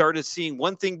 You started seeing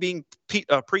one thing being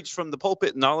preached from the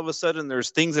pulpit, and all of a sudden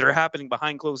there's things that are happening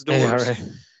behind closed doors.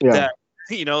 That,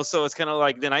 so it's kind of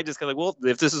like, then I just kind of like, well,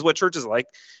 if this is what church is like,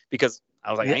 because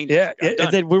I was like,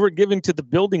 and then we were giving to the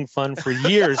building fund for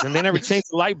years, and they never changed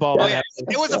the light bulb. It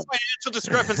was a financial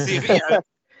discrepancy.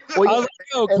 Well,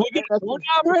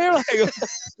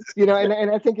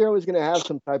 and I think you're always going to have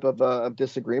some type of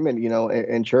disagreement,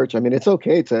 in church. I mean, it's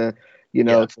okay to,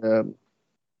 to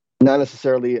not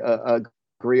necessarily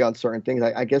agree on certain things.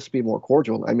 I guess be more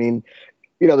cordial. I mean,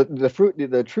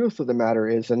 the truth of the matter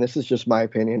is, and this is just my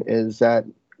opinion, is that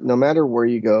no matter where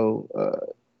you go,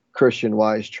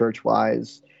 Christian-wise,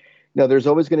 church-wise, there's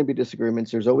always going to be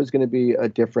disagreements. There's always going to be a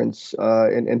difference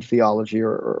in theology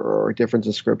or a difference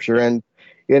in Scripture, and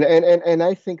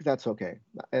I think that's okay.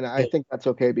 And I think that's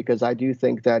okay because I do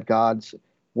think that God's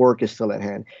work is still at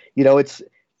hand.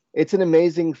 It's an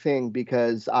amazing thing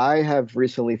because I have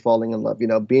recently fallen in love.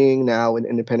 Being now an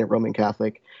independent Roman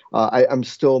Catholic, I'm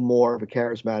still more of a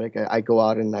charismatic. I go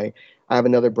out and I have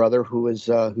another brother who's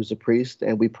a priest,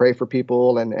 and we pray for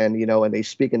people, and they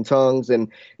speak in tongues and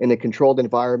in a controlled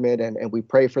environment, and we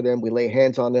pray for them. We lay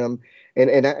hands on them,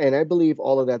 and I believe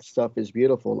all of that stuff is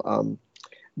beautiful.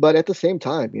 But at the same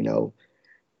time,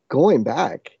 going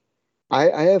back,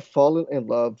 I have fallen in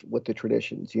love with the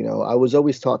traditions. I was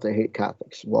always taught to hate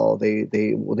Catholics. Well,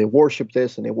 they worship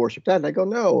this and they worship that. And I go,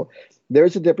 no,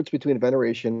 there's a difference between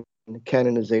veneration,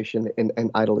 canonization, and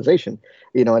idolization.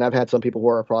 And I've had some people who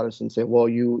are Protestants say, well,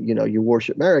 you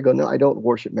worship Mary. I go, no, I don't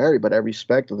worship Mary, but I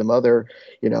respect the mother,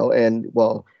 and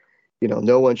well,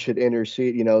 no one should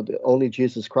intercede. Only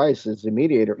Jesus Christ is the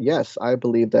mediator. Yes, I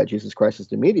believe that Jesus Christ is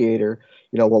the mediator.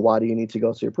 Well, why do you need to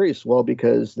go to a priest? Well,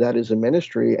 because that is a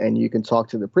ministry, and you can talk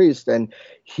to the priest, and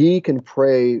he can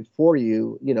pray for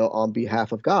you, on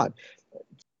behalf of God.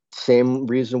 Same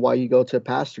reason why you go to a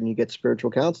pastor and you get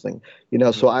spiritual counseling.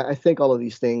 So I think all of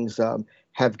these things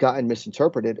have gotten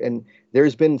misinterpreted, and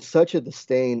there's been such a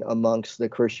disdain amongst the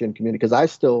Christian community, because I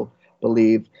still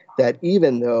believe that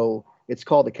even though it's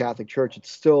called the Catholic Church,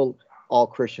 it's still all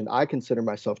Christian. I consider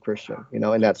myself Christian, in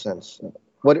that sense.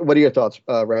 What are your thoughts,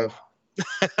 Rev?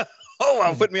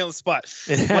 Wow, put me on the spot.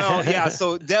 Well, yeah,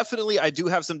 so definitely I do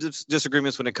have some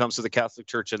disagreements when it comes to the Catholic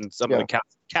Church and some of the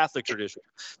Catholic tradition,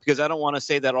 because I don't want to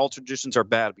say that all traditions are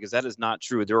bad, because that is not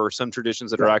true. There are some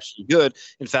traditions that are actually good.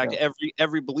 In fact,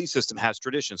 every belief system has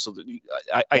traditions. So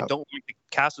I don't like to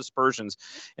cast aspersions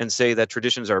and say that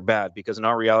traditions are bad, because in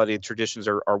our reality, traditions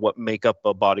are what make up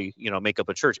a body, make up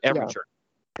a church, every church.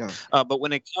 Yeah. But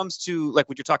when it comes to like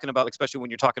what you're talking about, especially when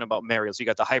you're talking about Mary, so you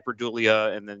got the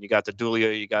hyperdulia, and then you got the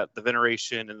dulia, you got the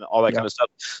veneration, and all that kind of stuff.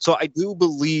 So I do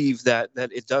believe that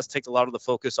it does take a lot of the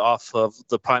focus off of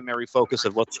the primary focus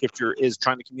of what Scripture is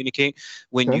trying to communicate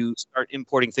when you start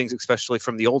importing things, especially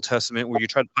from the Old Testament, where you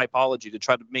try to typology to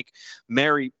try to make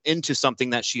Mary into something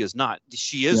that she is not.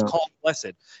 She is called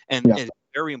blessed, and it's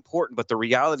very important. But the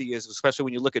reality is, especially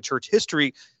when you look at church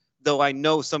history, though I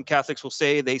know some Catholics will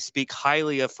say they speak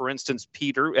highly of, for instance,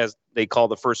 Peter, as they call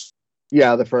the first.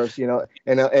 Yeah, the first,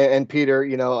 and Peter,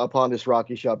 upon this rock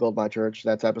you shall build my church,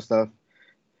 that type of stuff.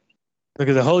 Look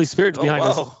at the Holy Spirit's behind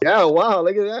us. Yeah, wow,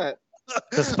 look at that.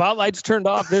 The spotlight's turned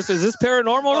off. Is this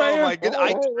paranormal right here? Oh my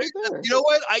goodness! You know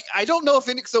what? I don't know if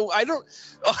any. So I don't.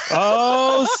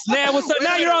 Oh snap! What's up?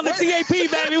 Now you're on the TAP,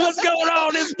 baby. What's going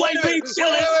on? This Blake P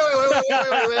chilling.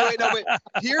 Wait. No, wait.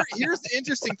 Here's the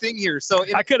interesting thing here. So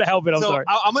I couldn't help it. I'm sorry.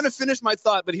 I'm going to finish my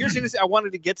thought, but here's the interesting. I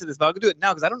wanted to get to this, but I'll do it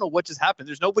now because I don't know what just happened.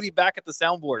 There's nobody back at the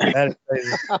soundboard. That is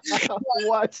crazy.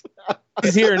 What?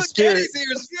 He's here in spirit. He's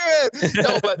here in spirit.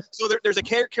 No, but so there's a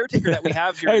caretaker that we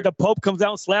have here. Hey, the Pope comes out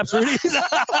and slaps Rudy. He's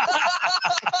like,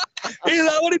 what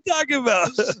are you talking about?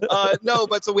 No,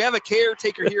 but so we have a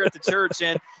caretaker here at the church,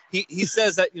 and he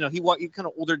says that he's kind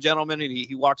of older gentleman, and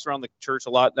he walks around the church a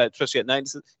lot, especially at night,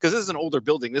 because this is an older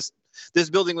building. This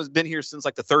building was been here since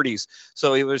like the 30s.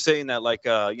 So he was saying that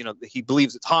he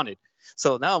believes it's haunted.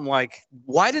 So now I'm like,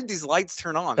 why did these lights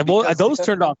turn on? Because those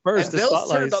turned off first.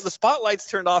 The spotlights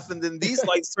turned off, and then these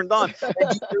lights turned on.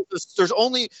 And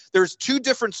there's two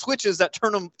different switches that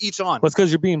turn them each on. Well, it's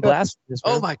because you're being blasphemous.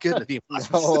 Oh my goodness, being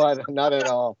blasphemous. Not at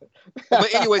all.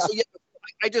 But anyway, so yeah.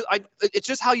 It's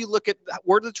just how you look at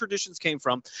where the traditions came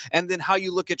from, and then how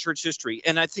you look at church history.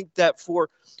 And I think that for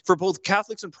both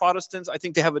Catholics and Protestants, I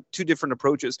think they have two different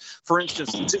approaches. For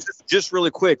instance, just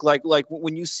really quick, like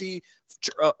when you see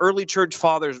early church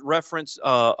fathers reference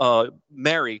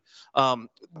Mary,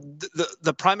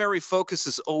 the primary focus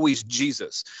is always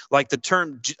Jesus. Like the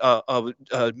term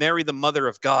Mary, the Mother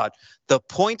of God. The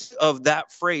point of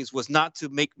that phrase was not to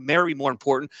make Mary more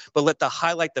important, but to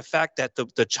highlight the fact that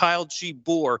the child she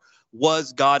bore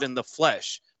was God in the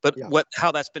flesh. But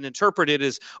how that's been interpreted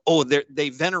is, they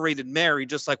venerated Mary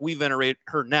just like we venerate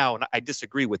her now, and I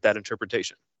disagree with that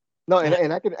interpretation. No,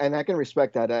 and I can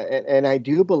respect that, and I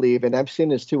do believe, and I've seen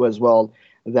this too as well,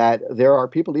 that there are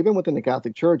people even within the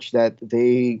Catholic Church that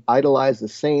they idolize the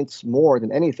saints more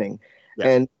than anything,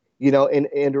 and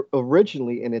and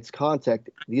originally in its context,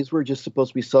 these were just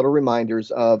supposed to be subtle reminders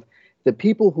of the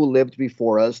people who lived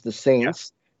before us, the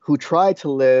saints who tried to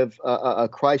live a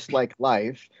Christ-like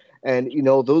life, and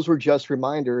those were just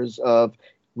reminders of.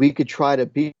 We could try to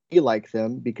be like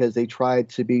them because they tried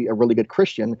to be a really good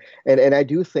Christian. And I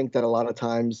do think that a lot of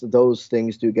times those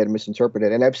things do get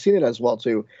misinterpreted. And I've seen it as well,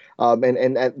 too.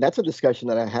 And that's a discussion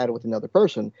that I had with another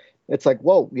person. It's like,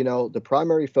 whoa, the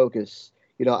primary focus,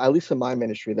 at least in my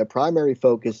ministry, the primary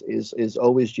focus is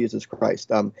always Jesus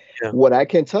Christ. What I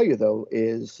can tell you, though,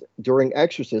 is during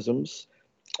exorcisms,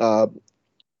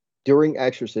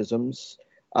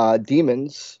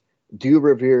 demons do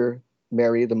revere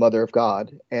Mary, the Mother of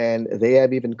God, and they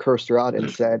have even cursed her out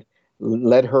and said,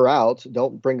 let her out,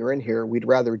 don't bring her in here, we'd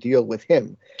rather deal with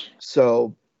him.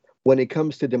 So when it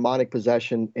comes to demonic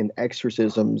possession and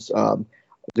exorcisms,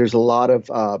 there's a lot of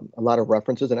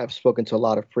references, and I've spoken to a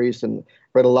lot of priests and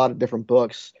read a lot of different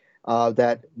books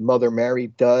that Mother Mary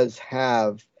does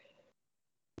have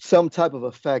some type of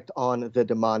effect on the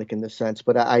demonic in this sense.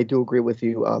 But I do agree with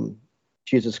you,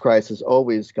 Jesus Christ has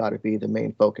always got to be the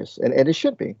main focus, and it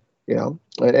should be.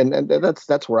 And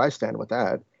that's where I stand with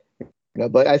that.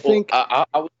 But I think I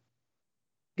would.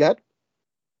 Get.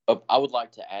 I would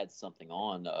like to add something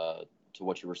on to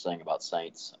what you were saying about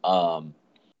saints.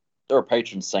 There are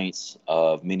patron saints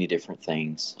of many different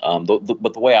things.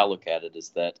 But the way I look at it is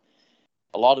that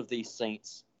a lot of these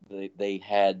saints they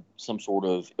had some sort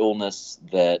of illness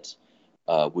that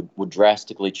would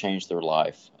drastically change their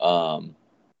life.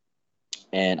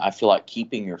 And I feel like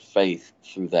keeping your faith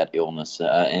through that illness,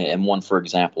 and one, for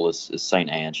example, is Saint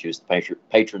Anne. She was the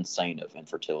patron saint of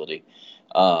infertility.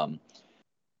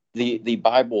 The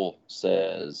Bible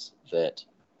says that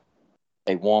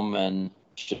a woman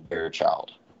should bear a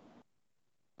child.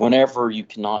 Whenever you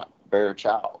cannot bear a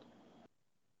child,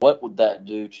 what would that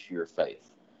do to your faith?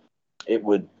 it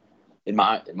would, in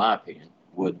my opinion,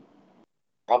 would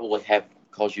probably have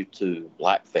caused you to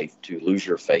lack faith, to lose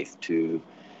your faith, to,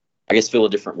 I guess, feel a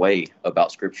different way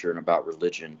about Scripture and about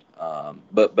religion.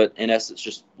 But in essence,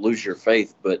 just lose your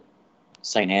faith. But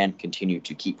Saint Anne continued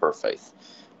to keep her faith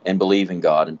and believe in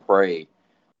God and pray.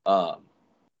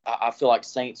 I feel like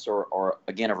saints are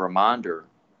again a reminder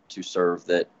to serve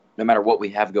that no matter what we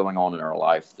have going on in our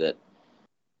life, that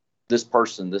this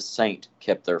person, this saint,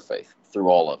 kept their faith through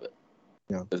all of it.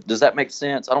 Yeah. Does that make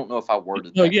sense? I don't know if I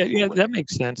worded No, that. yeah, that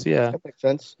makes sense. Yeah. That makes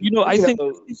sense. I think,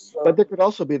 But there could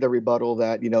also be the rebuttal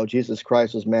that, Jesus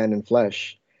Christ was man in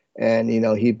flesh, and,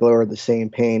 he bore the same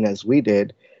pain as we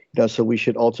did, so we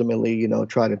should ultimately,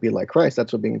 try to be like Christ.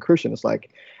 That's what being a Christian is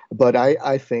like. But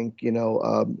I think,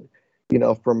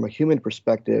 from a human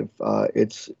perspective,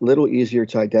 it's a little easier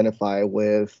to identify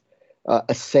with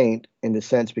a saint in the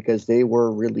sense because they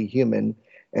were really human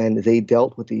and they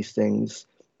dealt with these things,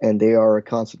 and they are a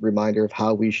constant reminder of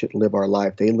how we should live our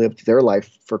life. They lived their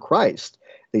life for Christ.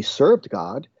 They served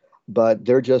God, but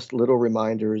they're just little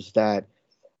reminders that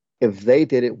if they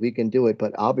did it, we can do it.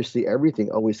 But obviously, everything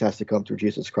always has to come through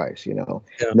Jesus Christ. Yeah.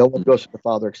 No one goes to the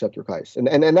Father except through Christ. And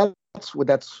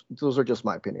those are just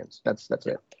my opinions. That's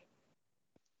it.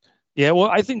 Yeah, well,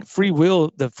 I think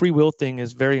the free will thing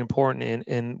is very important.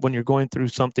 And when you're going through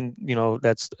something,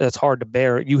 that's hard to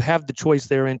bear, you have the choice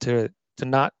therein to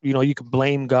not, you can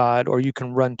blame God or you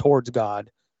can run towards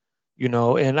God,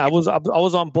 and I was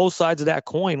on both sides of that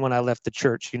coin when I left the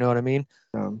church. You know what I mean?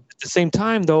 At the same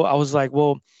time, though, I was like,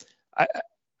 well,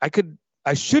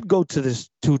 I should go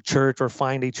to church or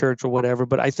find a church or whatever.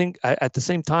 But I think at the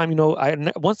same time,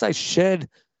 once I shed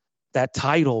that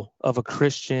title of a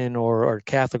Christian or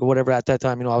Catholic or whatever at that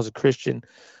time, I was a Christian.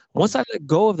 Once I let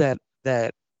go of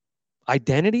that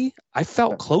identity, I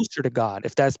felt closer to God,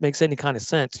 if that makes any kind of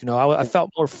sense. I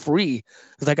felt more free.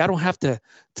 It's like I don't have to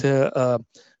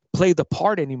play the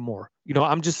part anymore.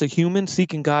 I'm just a human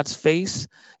seeking God's face,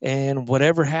 and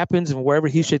whatever happens and wherever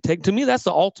He should take. To me, that's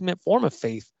the ultimate form of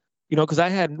faith. Because I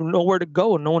had nowhere to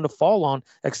go and no one to fall on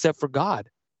except for God.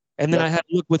 And then I had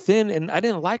to look within, and I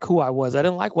didn't like who I was. I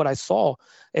didn't like what I saw.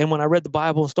 And when I read the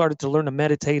Bible and started to learn to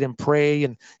meditate and pray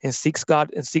and seek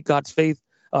God's face,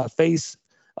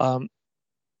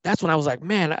 that's when I was like,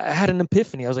 man, I had an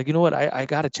epiphany. I was like, you know what? I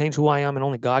got to change who I am, and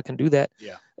only God can do that.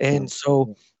 Yeah. And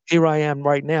so here I am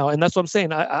right now. And that's what I'm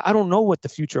saying. I don't know what the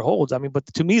future holds. I mean, but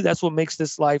to me, that's what makes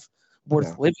this life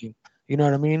worth living. You know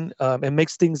what I mean? It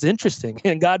makes things interesting,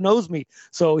 and God knows me.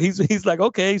 So he's like,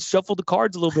 okay, shuffle the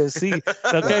cards a little bit. See,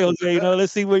 okay, Jose,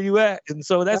 let's see where you at. And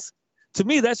so to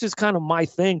me, that's just kind of my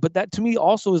thing. But that to me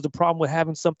also is the problem with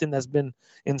having something that's been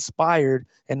inspired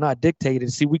and not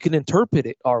dictated. See, we can interpret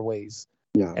it our ways.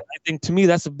 Yeah. And I think to me,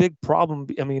 that's a big problem.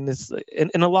 I mean, it's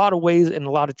in a lot of ways, in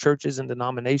a lot of churches and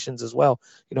denominations as well.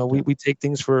 We take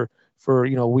things for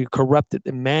we corrupt it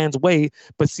in man's way,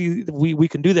 but see, we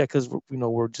can do that because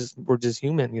we're just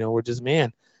human, we're just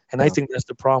man. And I think that's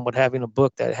the problem with having a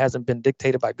book that hasn't been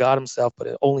dictated by God Himself,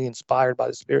 but only inspired by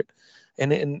the Spirit.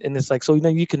 And it's like, so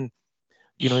you can,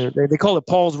 they call it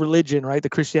Paul's religion, right? The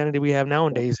Christianity we have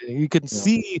nowadays. You can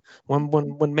see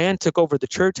when man took over the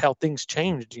church how things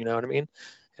changed. You know what I mean?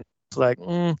 It's like,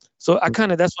 so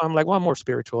that's why I'm like, well, I'm more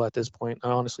spiritual at this point.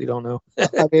 I honestly don't know.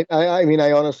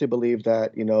 I honestly believe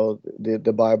that,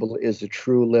 the Bible is the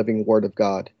true living word of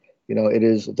God. It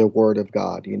is the word of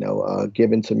God,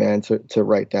 given to man to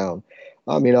write down.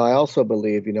 I also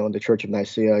believe, in the Church of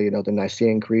Nicaea, the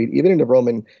Nicene Creed, even in the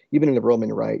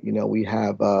Roman Rite,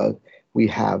 we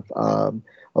have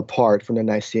apart from the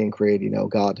Nicene Creed,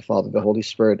 God, the Father, the Holy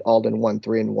Spirit, all in one,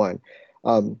 three in one.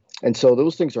 And so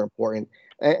those things are important.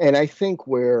 And I think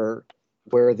where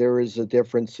there is a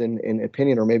difference in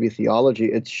opinion or maybe theology,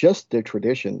 it's just the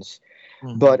traditions.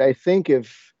 Mm-hmm. But I think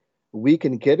if we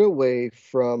can get away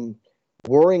from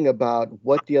worrying about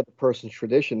what the other person's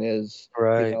tradition is,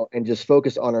 right, and just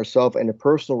focus on ourselves and a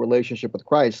personal relationship with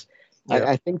Christ,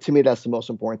 I think to me that's the most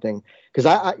important thing. Because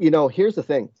here's the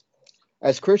thing: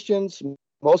 as Christians,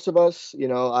 most of us,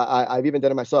 I've even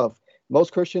done it myself.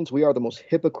 Most Christians, we are the most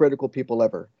hypocritical people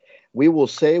ever. We will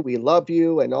say we love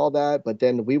you and all that, but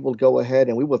then we will go ahead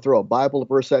and we will throw a Bible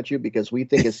verse at you because we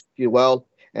think it's you well,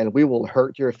 and we will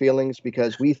hurt your feelings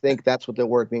because we think that's what the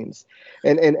word means.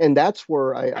 And that's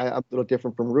where I'm a little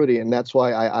different from Rudy, and that's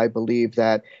why I believe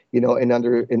that in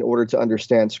order to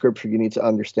understand Scripture, you need to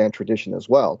understand tradition as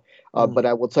well. But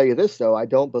I will tell you this, though: I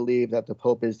don't believe that the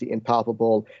Pope is the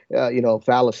impalpable,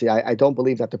 fallacy. I don't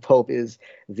believe that the Pope is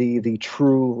the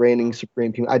true reigning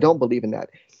supreme human. I don't believe in that.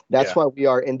 That's why we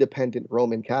are independent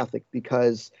Roman Catholic,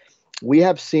 because we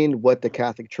have seen what the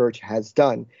Catholic Church has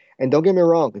done. And don't get me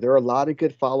wrong, there are a lot of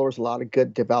good followers, a lot of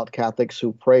good devout Catholics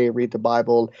who pray, read the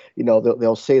Bible,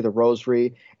 they'll say the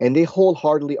rosary, and they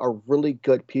wholeheartedly are really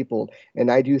good people.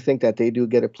 And I do think that they do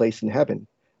get a place in heaven.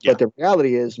 Yeah. But the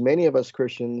reality is, many of us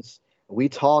Christians, we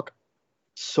talk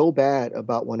so bad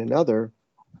about one another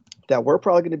that we're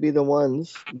probably going to be the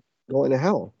ones going to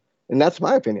hell. And that's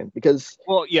my opinion, because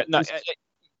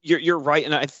you're right,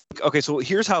 and I think, okay. So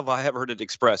here's how I have heard it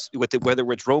expressed: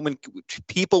 whether it's Roman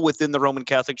people within the Roman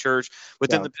Catholic Church,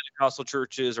 within the Pentecostal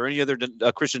churches, or any other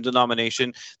Christian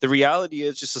denomination, the reality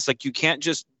is just like you can't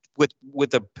just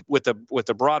with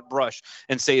a broad brush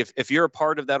and say if you're a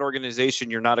part of that organization,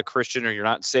 you're not a Christian or you're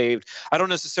not saved. I don't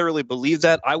necessarily believe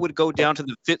that. I would go down to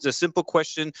the simple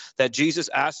question that Jesus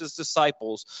asked his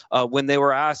disciples when they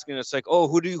were asking. It's like, oh,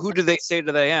 who do they say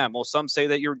that I am? Well, some say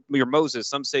that you're Moses,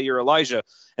 some say you're Elijah,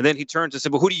 and then he turns and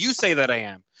said, well, who do you say that I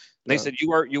am? And they said,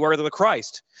 you are the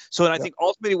Christ. So, and I think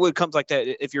ultimately what comes like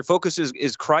that, if your focus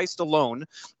is Christ alone,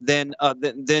 then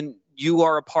you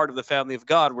are a part of the family of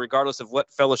God, regardless of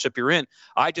what fellowship you're in.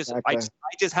 I just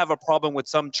have a problem with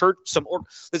some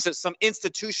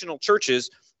institutional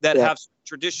churches that have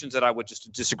traditions that I would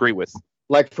just disagree with.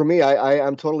 Like for me,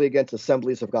 I'm totally against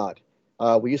Assemblies of God.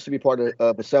 We used to be part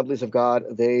of Assemblies of God.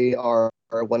 They are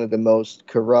one of the most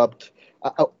corrupt.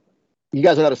 You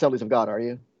guys are not Assemblies of God, are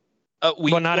you?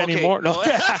 Not anymore. No.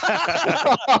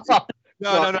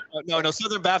 No.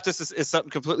 Southern Baptist is something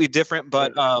completely different.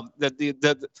 But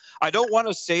I don't want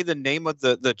to say the name of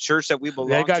the church that we belong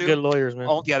to. They got good lawyers, man.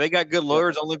 Oh, yeah, they got good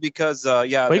lawyers only because Well,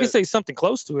 you can say something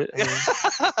close to it.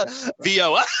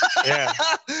 VO. Yeah.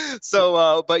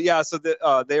 So,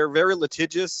 they are very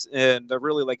litigious, and they're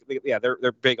really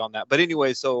they're big on that. But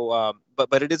anyway, so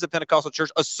but it is a Pentecostal church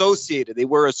associated. They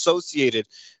were associated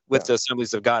with the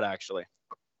Assemblies of God, actually.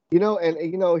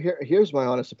 Here's my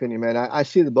honest opinion, man. I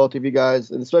see the both of you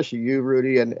guys, and especially you,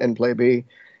 Rudy, and Play B.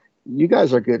 You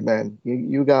guys are good, man.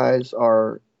 You guys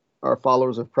are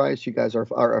followers of Christ. You guys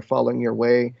are following your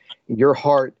way. In your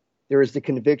heart, there is the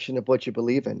conviction of what you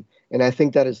believe in. And I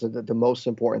think that is the most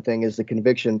important thing, is the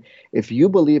conviction. If you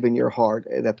believe in your heart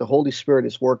that the Holy Spirit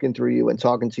is working through you and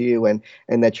talking to you, and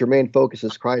that your main focus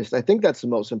is Christ, I think that's the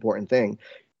most important thing.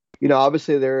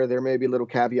 Obviously there may be little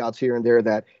caveats here and there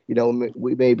that,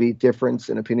 we may be different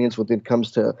in opinions when it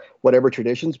comes to whatever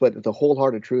traditions, but the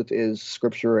wholehearted truth is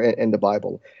Scripture and the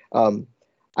Bible.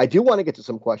 I do want to get to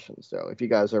some questions, though, if you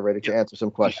guys are ready to answer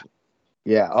some questions.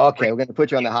 Yeah. Okay. We're going to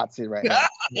put you on the hot seat right now.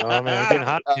 No, man, we're getting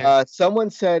hot. Someone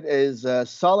said, is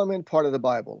Solomon part of the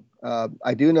Bible?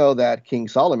 I do know that King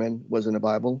Solomon was in the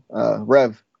Bible.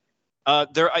 Rev. So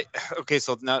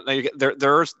now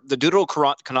there's the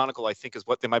Deuterocanonical, I think, is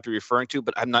what they might be referring to,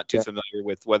 but I'm not too familiar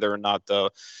with whether or not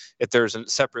if there's a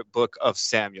separate book of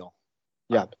Samuel.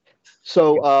 Yeah.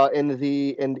 So in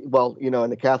the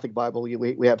Catholic Bible,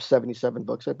 we have 77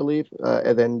 books, I believe,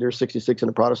 and then there's 66 in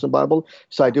the Protestant Bible.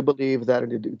 So I do believe that in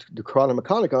the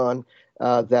Deuteronomicon,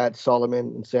 that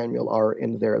Solomon and Samuel are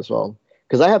in there as well.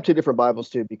 Because I have two different Bibles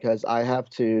too, because I have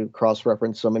to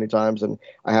cross-reference so many times, and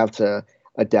I have to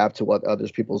adapt to what other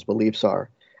people's beliefs are.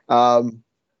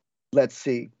 Let's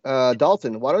see.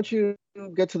 Dalton, why don't you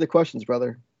get to the questions,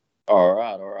 brother? All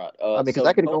right. Because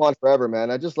I could go on forever,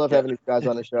 man. I just love having these guys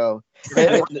on the show.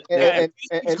 We're gonna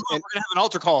have an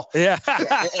altar call. Yeah.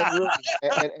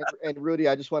 And Rudy,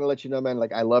 I just want to let you know, man.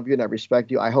 Like, I love you and I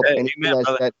respect you. I hope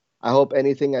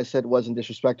anything I said wasn't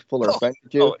disrespectful or offended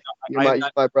you. You're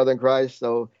my brother in Christ.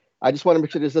 So I just want to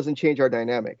make sure this doesn't change our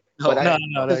dynamic.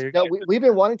 No. We've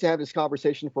been wanting to have this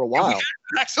conversation for a while.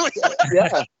 Actually,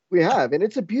 yeah, we have, and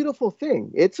it's a beautiful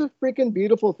thing. It's a freaking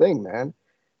beautiful thing, man.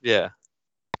 Yeah.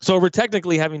 So we're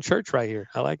technically having church right here.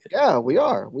 I like it. Yeah, we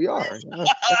are.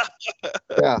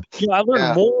 Yeah. I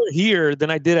learned more here than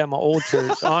I did at my old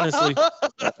church, honestly.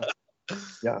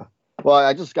 Yeah. Well,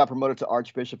 I just got promoted to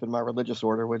Archbishop in my religious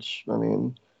order, which, I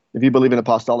mean, if you believe in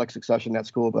apostolic succession,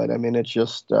 that's cool. But I mean, it's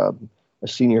just a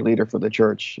senior leader for the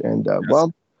church. And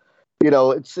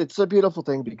it's a beautiful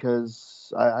thing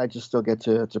because I just still get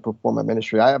to perform my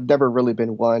ministry. I have never really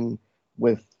been one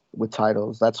with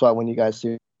titles. That's why when you guys see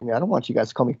me, I don't want you guys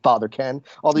to call me Father Ken.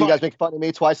 Although you guys make fun of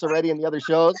me twice already in the other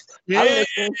shows. I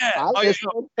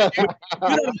listen.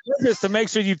 Just to make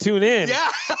sure you tune in.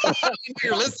 Yeah,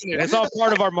 you're listening. It's all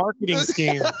part of our marketing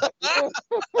scheme.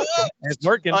 It's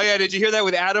working. Oh yeah, did you hear that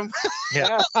with Adam?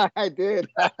 Yeah, I did.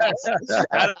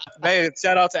 Adam, hey,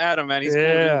 shout out to Adam, man. He's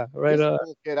cool, right He's up. A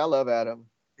cool kid. I love Adam.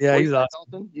 Yeah, he's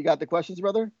awesome. You got the questions,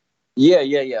 brother?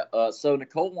 Yeah. So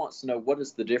Nicole wants to know, what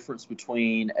is the difference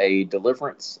between a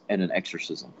deliverance and an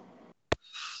exorcism?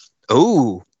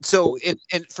 Oh, so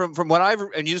and from what I've,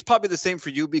 and it's probably the same for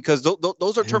you, because those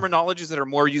are terminologies that are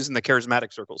more used in the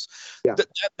charismatic circles. Yeah.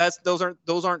 Those aren't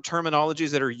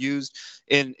terminologies that are used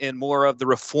in more of the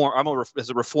reform. As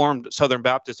a Reformed Southern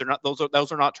Baptist. They're not, those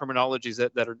are not terminologies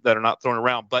that are not thrown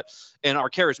around. But in our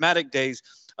charismatic days,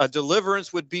 a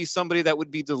deliverance would be somebody that would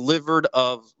be delivered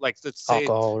of, like, let's say,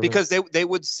 Alcohol, because they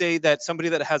would say that somebody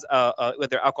that has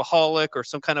whether alcoholic or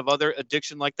some kind of other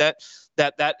addiction like that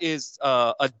is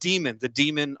a demon, the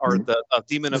demon, or the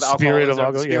demon of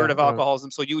alcoholism, spirit of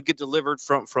alcoholism. So you would get delivered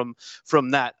from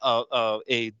that.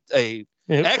 A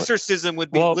exorcism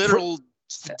would be literal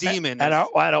demon. At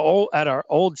our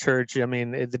old church, I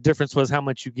mean, the difference was how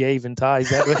much you gave in tithes.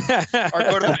 Go to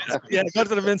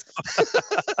the men's.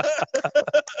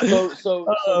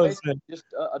 So basically, just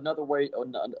another way.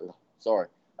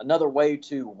 Another way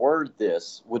to word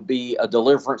this would be a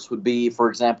deliverance would be, for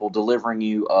example, delivering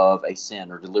you of a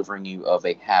sin or delivering you of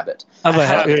a habit. Something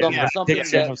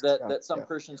that some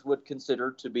Christians would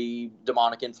consider to be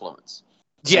demonic influence.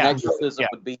 Yeah. An exorcism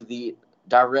would be the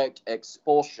direct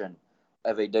expulsion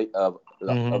of a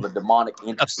demonic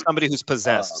entity. Of somebody who's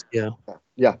possessed.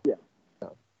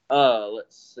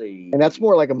 Let's see. And that's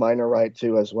more like a minor rite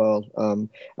too, as well.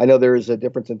 I know there is a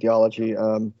difference in theology.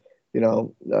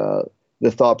 The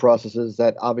thought process is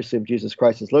that obviously if Jesus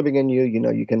Christ is living in you,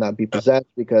 you cannot be possessed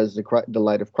because the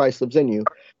light of Christ lives in you.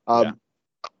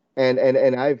 And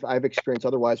I've experienced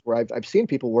otherwise, where I've seen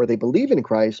people where they believe in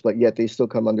Christ, but yet they still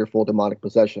come under full demonic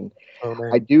possession.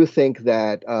 Oh, I do think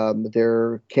that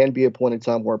there can be a point in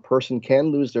time where a person can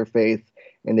lose their faith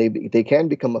and they can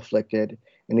become afflicted,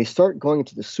 and they start going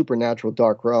into the supernatural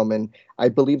dark realm. And I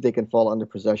believe they can fall under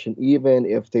possession even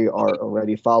if they are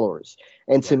already followers.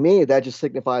 And to me, that just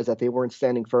signifies that they weren't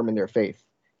standing firm in their faith.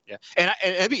 Yeah, and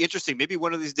it'd be interesting. Maybe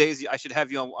one of these days I should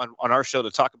have you on our show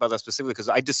to talk about that specifically, because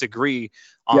I disagree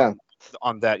on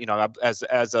that.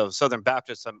 As a Southern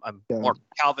Baptist, I'm more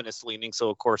Calvinist leaning. So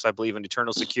of course I believe in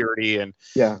eternal security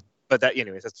But that,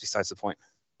 anyways, that's besides the point.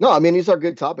 No, I mean, these are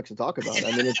good topics to talk about.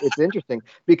 I mean, it's interesting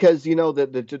because,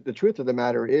 the truth of the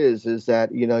matter is that,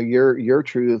 your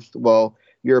truth, well,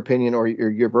 your opinion or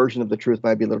your version of the truth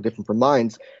might be a little different from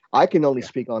mine. I can only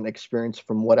speak on experience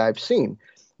from what I've seen.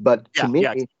 But to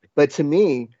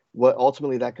me, what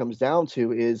ultimately that comes down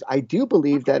to is I do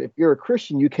believe that if you're a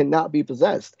Christian, you cannot be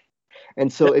possessed.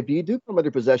 And so if you do come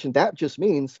under possession, that just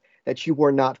means that you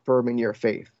were not firm in your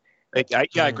faith. I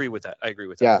agree with that.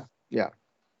 Yeah.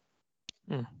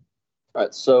 All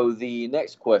right, so the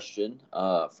next question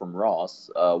from Ross,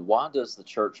 why does the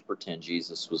church pretend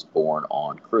Jesus was born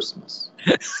on Christmas?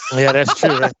 Yeah, that's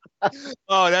true. Right?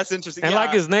 Oh, that's interesting. And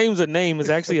like his name's a name, is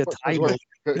actually a title.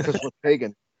 Because we're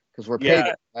pagan. Because we're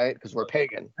pagan, right? Because we're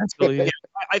pagan. Absolutely.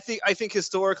 I think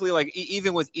historically, like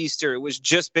even with Easter, it was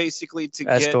just basically to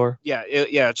Estor.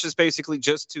 It's just basically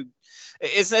just to.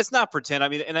 It's not pretend. I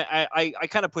mean, and I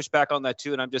kind of push back on that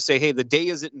too, and I'm just saying, hey, the day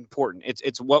isn't important.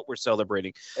 It's what we're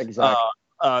celebrating. Exactly.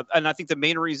 And I think the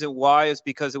main reason why is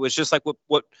because it was just like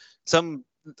what some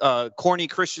corny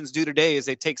Christians do today is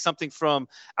they take something from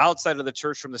outside of the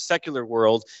church, from the secular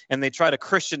world, and they try to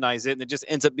Christianize it, and it just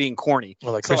ends up being corny.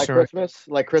 Well, like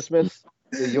Christmas,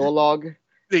 the Yule log.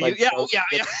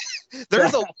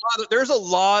 There's a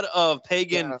lot of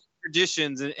pagan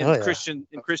traditions and Christian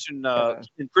that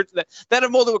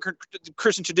have molded with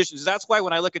Christian traditions. That's why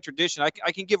when I look at tradition,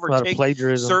 I can give or take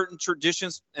certain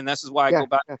traditions, and this is why I go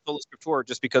back to sola scriptura,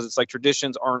 just because it's like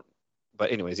traditions aren't. But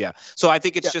anyways, so I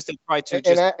think it's just they try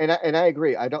to. And I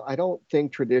agree. I don't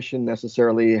think tradition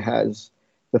necessarily has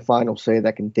the final say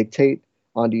that can dictate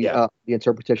on the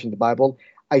interpretation of the Bible.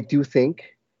 I do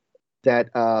think that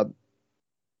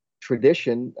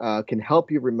tradition can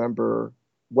help you remember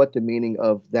what the meaning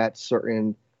of that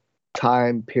certain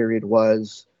time period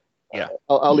was.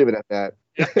 I'll leave it at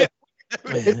that.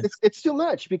 It's too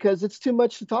much, because it's too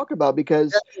much to talk about,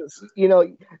 because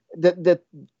that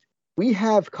we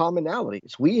have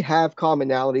commonalities. We have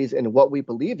commonalities in what we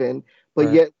believe in,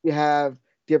 but yet we have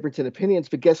difference in opinions.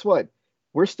 But guess what?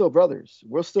 We're still brothers.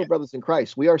 We're still brothers in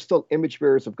Christ. We are still image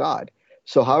bearers of God.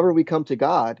 So however we come to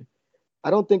God,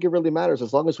 I don't think it really matters,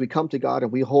 as long as we come to God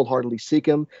and we wholeheartedly seek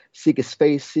him, seek his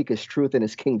face, seek his truth and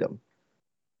his kingdom.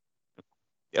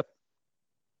 Yep.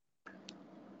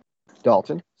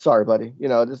 Dalton, sorry, buddy.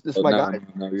 This is my guy.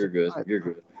 No, you're good. You're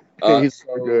good. He's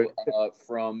so good.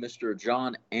 From Mr.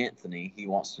 John Anthony, he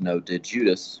wants to know, did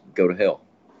Judas go to hell?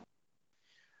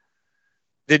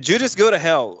 Did Judas go to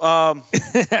hell?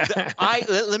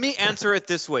 Let me answer it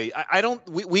this way.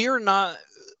 We are not,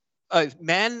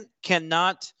 man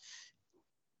cannot,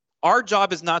 our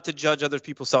job is not to judge other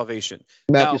people's salvation.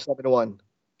 Matthew 7:1.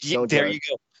 There you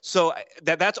go. So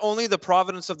that's only the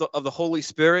providence of the Holy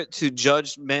Spirit to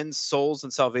judge men's souls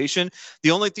and salvation. The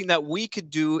only thing that we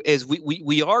could do is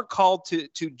we are called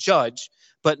to judge,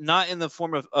 but not in the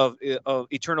form of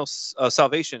eternal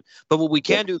salvation. But what we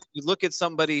can do, if we look at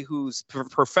somebody who's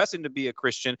professing to be a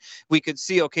Christian, we could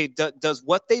see, okay, does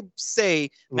what they say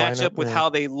match up with how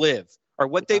they live? Or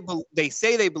what they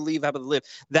say they believe how to live.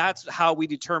 That's how we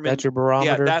determine. That's your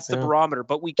barometer. Yeah, that's the barometer.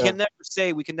 But we can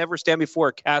never stand before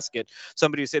a casket.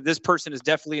 Somebody who said this person is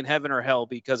definitely in heaven or hell,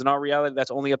 because in our reality,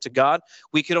 that's only up to God.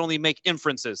 We could only make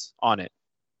inferences on it.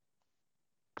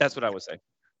 That's what I would say.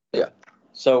 Yeah.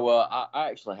 So I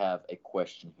actually have a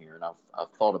question here, and I've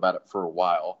thought about it for a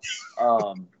while.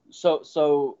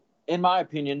 So in my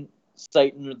opinion,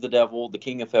 Satan, the devil, the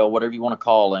king of hell, whatever you want to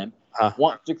call him,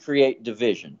 wants to create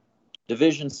division.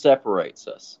 Division separates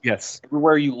us. Yes.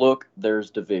 Everywhere you look,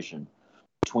 there's division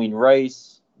between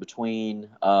race, between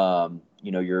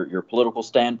your political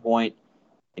standpoint,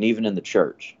 and even in the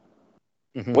church.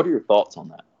 Mm-hmm. What are your thoughts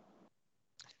on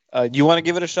that? You want to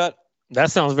give it a shot?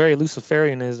 That sounds very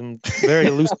Luciferianism, very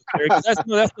Luciferian.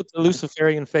 That's what the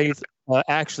Luciferian faith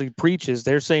actually preaches.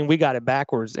 They're saying we got it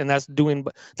backwards, and that's done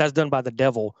by the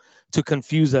devil to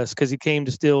confuse us, because he came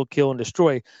to steal, kill, and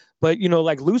destroy. But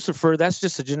like Lucifer, that's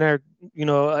just a generic.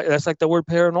 That's like the word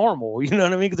paranormal. You know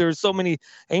what I mean? Because there were so many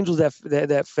angels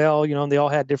that fell. And they all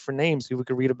had different names we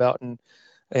could read about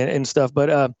and stuff.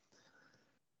 But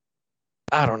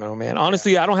I don't know, man.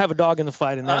 Honestly, I don't have a dog in the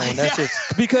fight in that one. That's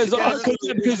just because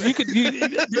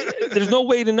there's no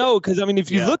way to know. Because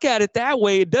if you look at it that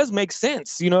way, it does make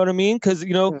sense. You know what I mean? Because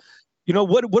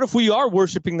what if we are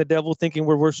worshiping the devil, thinking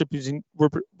we're worshiping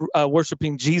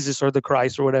Jesus or the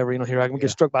Christ or whatever? Here I can get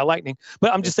struck by lightning.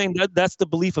 But I'm just saying that's the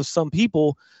belief of some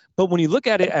people. But when you look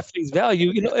at it at face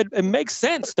value, it makes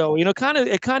sense though. It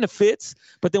kind of fits.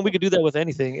 But then we could do that with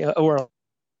anything or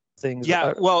things.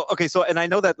 Yeah. Well, okay. So, and I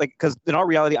know that, because in our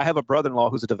reality, I have a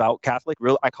brother-in-law who's a devout Catholic.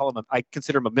 I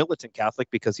consider him a militant Catholic,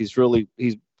 because he's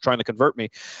trying to convert me.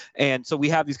 And so we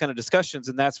have these kind of discussions,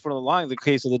 and that's for the line. The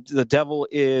case of the devil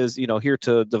is, here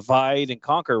to divide and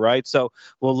conquer, right? So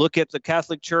we'll look at the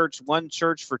Catholic Church, one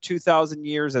church for 2,000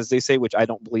 years, as they say, which I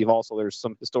don't believe. Also, there's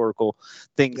some historical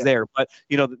things there, but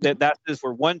that is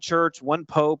for one church, one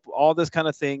pope, all this kind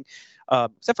of thing.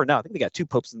 Except for now, I think they got 2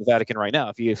 popes in the Vatican right now,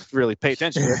 if you really pay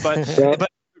attention to it. But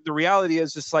the reality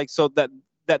is just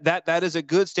that is a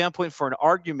good standpoint for an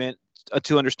argument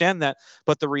to understand that.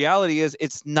 But the reality is,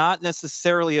 it's not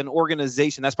necessarily an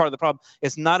organization. That's part of the problem.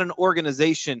 It's not an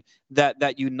organization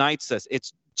that unites us.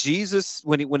 It's Jesus.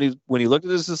 When he looked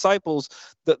at his disciples,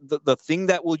 the thing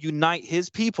that will unite his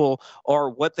people are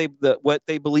what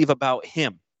they believe about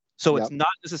him. So it's not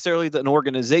necessarily an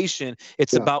organization.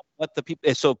 It's about what the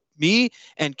people. So me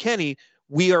and Kenny,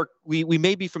 we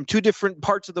may be from 2 different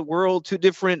parts of the world,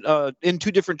 in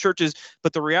 2 different churches.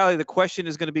 But the reality, the question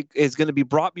is going to be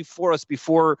brought before us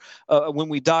when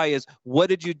we die, is what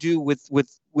did you do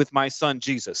with my son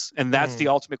Jesus? And that's the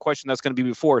ultimate question that's going to be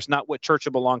before us, not what church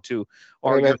you belong to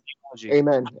or your theology.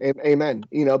 Amen.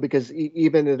 Because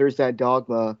even there's that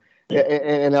dogma.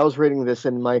 And I was reading this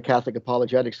in my Catholic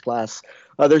apologetics class.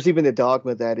 There's even the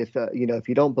dogma that if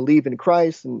you don't believe in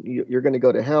Christ, and you're going to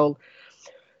go to hell.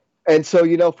 And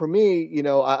so, for me,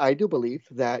 I do believe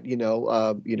that,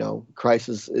 Christ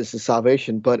is the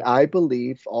salvation. But I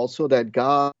believe also that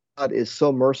God is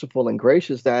so merciful and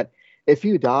gracious that if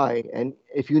you die and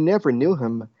if you never knew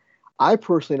him, I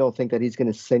personally don't think that he's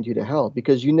going to send you to hell,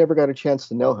 because you never got a chance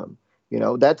to know him.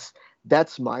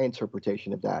 That's my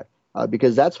interpretation of that.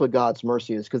 Because that's what God's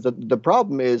mercy is. Because the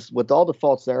problem is, with all the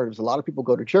false narratives, a lot of people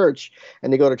go to church,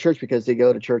 and they go to church because they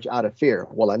go to church out of fear.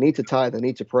 Well, I need to tithe, I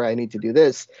need to pray, I need to do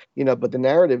this, but the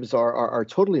narratives are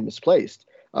totally misplaced.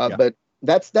 But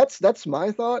that's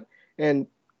my thought. And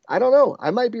I don't know,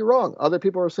 I might be wrong. Other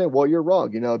people are saying, well, you're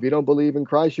wrong. If you don't believe in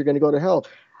Christ, you're going to go to hell.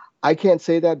 I can't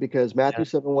say that, because Matthew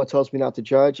 7:1 tells me not to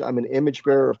judge. I'm an image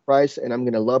bearer of Christ, and I'm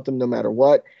going to love them no matter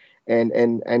what.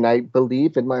 And I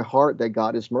believe in my heart that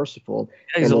God is merciful.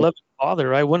 Yeah, he's a loving father,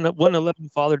 right? Wouldn't a loving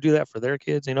father do that for their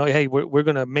kids? Hey, we're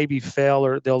gonna maybe fail,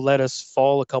 or they'll let us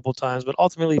fall a couple times, but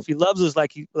ultimately, if he loves us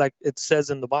like it says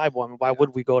in the Bible, why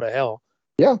would we go to hell?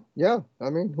 Yeah. Who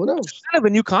knows? It's kind of a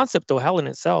new concept, though. Hell in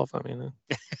itself.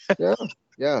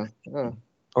 Yeah.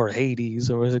 Or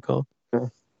Hades, or what is it called? Yeah.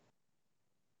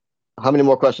 How many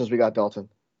more questions we got, Dalton?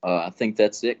 I think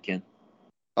that's it, Ken.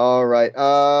 All right.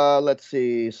 Let's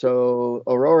see. So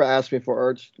Aurora asked me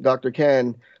for Dr.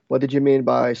 Ken, what did you mean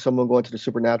by someone going to the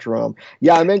supernatural realm?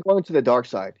 Yeah, I meant going to the dark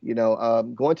side.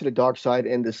 Going to the dark side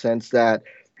in the sense that,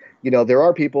 there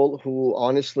are people who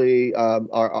honestly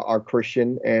are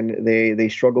Christian, and they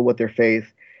struggle with their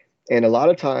faith, And a lot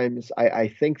of times, I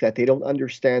think that they don't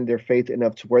understand their faith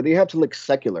enough to where they have to look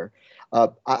secular.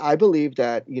 I believe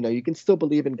that you can still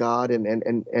believe in God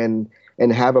and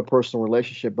have a personal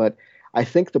relationship, but I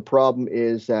think the problem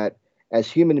is that as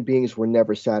human beings, we're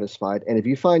never satisfied. And if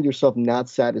you find yourself not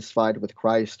satisfied with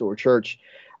Christ or church,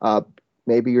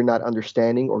 maybe you're not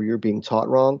understanding or you're being taught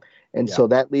wrong. And so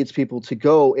that leads people to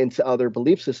go into other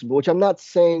belief systems, which I'm not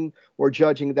saying or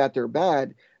judging that they're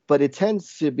bad, but it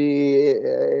tends to be,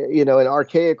 an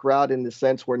archaic route in the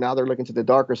sense where now they're looking to the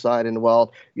darker side and,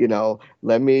 well,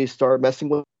 let me start messing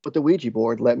with the Ouija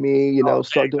board. Let me,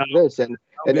 start doing this. And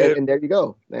there you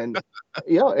go. And,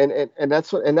 and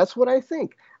that's what I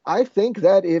think. I think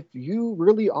that if you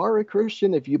really are a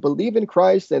Christian, if you believe in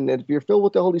Christ and if you're filled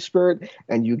with the Holy Spirit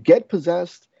and you get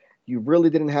possessed, you really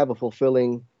didn't have a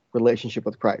fulfilling relationship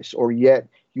with Christ, or yet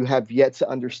you have yet to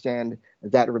understand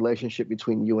that relationship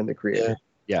between you and the Creator.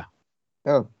 Yeah.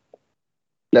 Oh.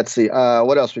 Let's see.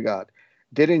 What else we got?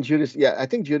 Didn't Judas? Yeah, I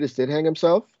think Judas did hang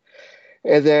himself.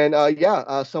 And then,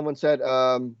 someone said,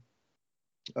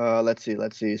 let's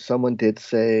see. Someone did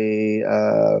say,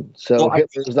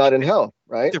 Hitler's not in hell,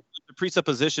 right? The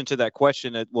presupposition to that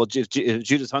question, if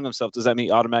Judas hung himself, does that mean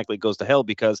he automatically goes to hell?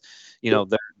 Because,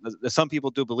 some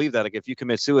people do believe that. Like, if you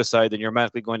commit suicide, then you're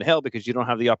automatically going to hell because you don't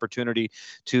have the opportunity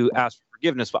to ask for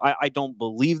forgiveness. But I don't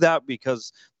believe that,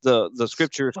 because the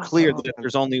scripture is clear that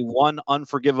there's only one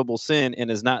unforgivable sin, and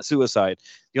is not suicide.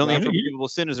 The only unforgivable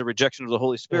sin is a rejection of the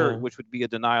Holy Spirit, which would be a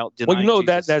denial. Well,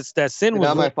 that sin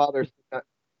was my father.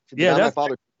 My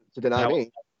father to deny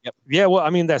me. Yep. Yeah, well,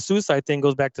 I mean, that suicide thing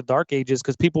goes back to Dark Ages,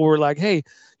 because people were like, hey,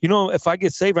 if I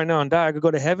get saved right now and die, I could go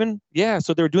to heaven. Yeah,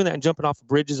 so they were doing that and jumping off of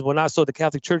bridges. Well, not so the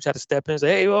Catholic Church had to step in and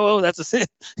say, hey, whoa, that's a sin.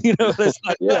 That's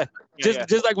like that.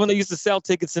 Just like when they used to sell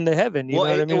tickets into heaven. You know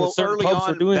what I mean? Early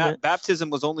on,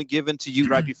 baptism was only given to you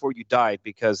right before you died,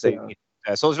 because so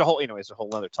there's a whole, it's a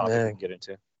whole other topic we can get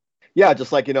into. Yeah,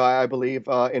 just like, I believe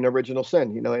in original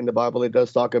sin. In the Bible, it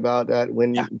does talk about that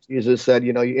when Jesus said,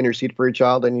 you intercede for your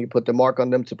child and you put the mark on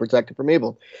them to protect it from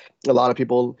evil. A lot of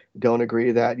people don't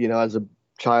agree that, as a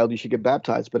child, you should get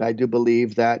baptized. But I do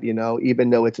believe that, even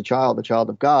though it's a child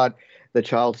of God, the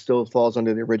child still falls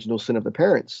under the original sin of the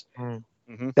parents.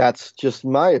 Mm-hmm. That's just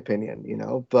my opinion,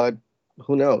 but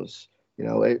who knows?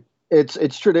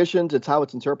 It's traditions. It's how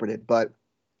it's interpreted. But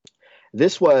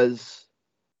this was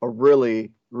a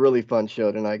really fun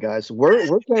show tonight, guys. Where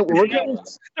can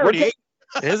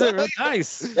is it really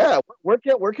nice? Yeah, where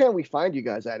can we find you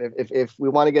guys at? If we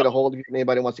want to get a hold of you, if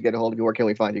anybody wants to get a hold of you, where can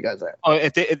we find you guys at? Oh,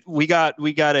 we got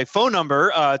a phone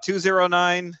number,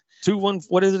 209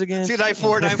 what is it again?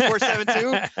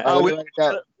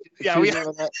 294-9472. Yeah, we have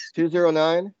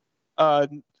 209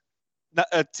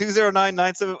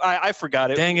 209-97. I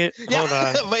forgot it. Dang it. Hold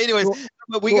on. But anyways,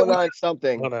 we got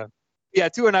something. Hold on. Yeah,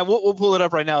 209. We'll pull it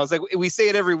up right now. It's like we say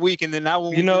it every week, and then now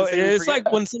when it's like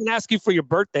when someone asks you for your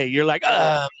birthday, you're like,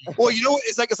 well, what?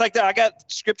 It's like that. I got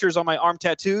scriptures on my arm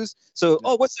tattoos. So,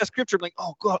 what's that scripture? I'm like,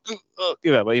 oh God.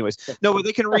 Yeah, but anyways, no, but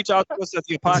they can reach out to us at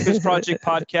the Apocalypse Project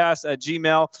Podcast at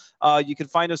Gmail. You can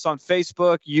find us on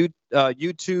Facebook, YouTube.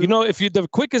 The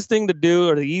quickest thing to do,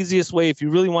 or the easiest way, if you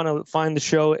really want to find the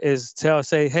show, is to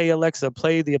say, hey, Alexa,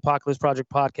 play the Apocalypse Project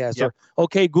Podcast, or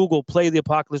okay, Google, play the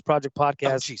Apocalypse Project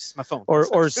Podcast. Oh, jeez, my phone.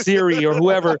 Or Siri or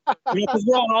whoever. Because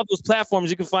we're on all those platforms.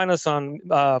 You can find us on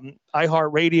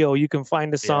iHeartRadio. You can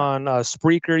find us on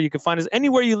Spreaker. You can find us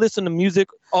anywhere you listen to music.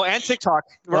 Oh, and TikTok.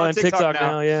 We're on TikTok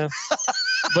now. Yeah.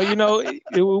 But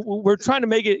we're trying to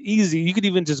make it easy. You could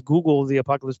even just Google the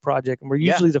Apocalypse Project, and we're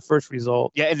usually the first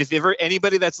result. Yeah, and if ever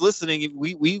anybody that's listening,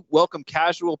 we welcome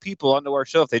casual people onto our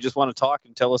show if they just want to talk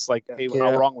and tell us how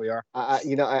wrong we are.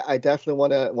 I definitely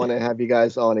want to have you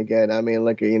guys on again. I mean,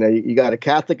 look, you got a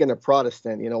Catholic and a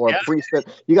Protestant, or a priest.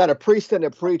 You got a priest and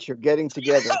a preacher getting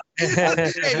together. Hey,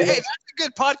 that's a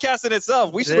good podcast in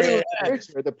itself. We should do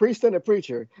that. The priest and the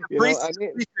preacher. The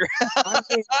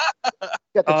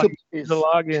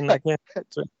login. I can't.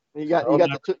 You got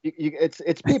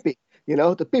it's pee-pee.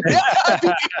 The pee-pee.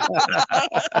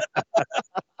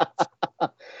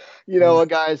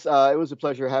 Guys, it was a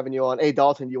pleasure having you on. Hey,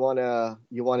 Dalton, you wanna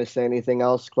say anything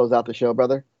else? Close out the show,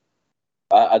 brother.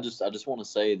 I just want to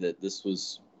say that this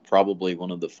was probably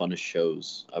one of the funnest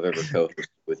shows I've ever co-hosted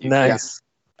with you. Nice.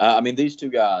 These two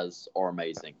guys are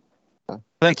amazing.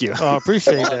 Thank you. Oh,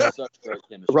 appreciate that.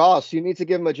 Ross, you need to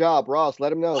give him a job. Ross,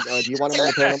 let him know. Do you want him on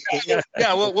the panel?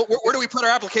 Yeah. Well, where do we put our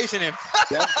application in?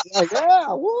 Yeah.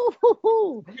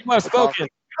 Woo-hoo-hoo. You must spoken.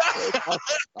 Awesome.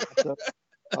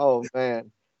 Oh man.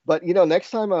 But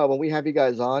next time when we have you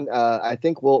guys on, I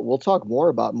think we'll talk more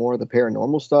about more of the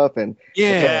paranormal stuff and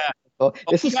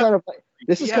this is kind of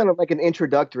This is Yeah. kind of like an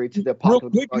introductory to the Real popular.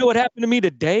 quick, you know what happened to me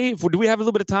today? Do we have a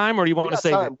little bit of time, or do you want We to got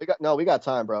save time. it? We got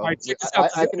time, bro. All right, check this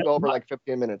out. I can go over like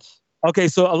 15 minutes. Okay,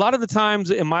 so a lot of the times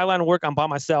in my line of work, I'm by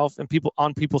myself and people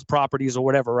on people's properties or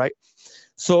whatever, right?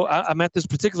 So I'm at this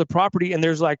particular property, and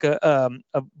there's like a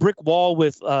brick wall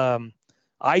with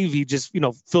ivy just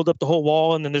filled up the whole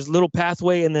wall, and then there's a little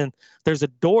pathway, and then there's a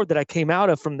door that I came out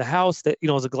of from the house that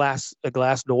is a glass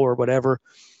door or whatever.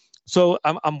 So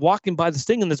I'm walking by this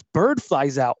thing, and this bird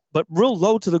flies out, but real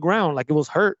low to the ground, like it was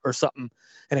hurt or something,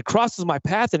 and it crosses my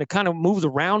path, and it kind of moves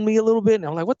around me a little bit, and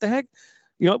I'm like, what the heck?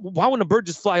 Why wouldn't a bird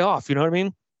just fly off? You know what I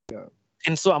mean? Yeah.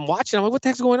 And so I'm watching. I'm like, what the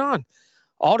heck's going on?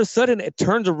 All of a sudden, it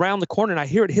turns around the corner, and I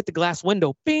hear it hit the glass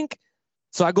window. Bink.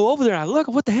 So I go over there, and I look,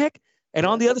 what the heck? And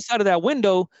on the other side of that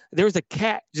window, there was a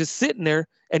cat just sitting there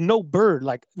and no bird.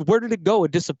 Like, where did it go?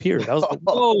 It disappeared. I was like,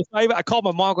 whoa. I called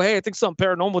my mom. I go, hey, I think something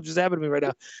paranormal just happened to me right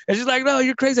now. And she's like, no,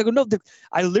 you're crazy. I go, no.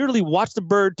 I literally watched the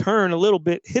bird turn a little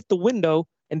bit, hit the window,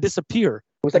 and disappear.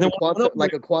 It was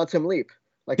like a quantum leap.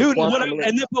 Like dude,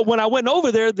 but when I went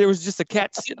over there was just a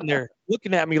cat sitting there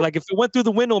looking at me. Like if it went through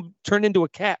the window, turned into a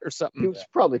cat or something. He was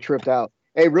probably tripped out.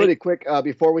 Hey, really quick,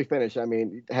 before we finish, I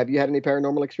mean, have you had any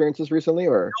paranormal experiences recently,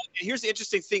 or? Here's the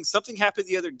interesting thing. Something happened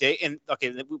the other day, and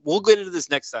okay, we'll get into this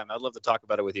next time. I'd love to talk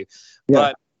about it with you.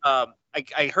 Yeah. But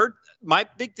I heard, my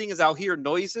big thing is I'll hear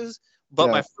noises, but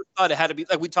my first thought, it had to be,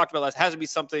 like we talked about last, has to be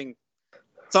something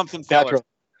natural.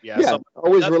 Yeah.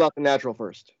 Always rule out the natural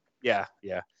first. Yeah.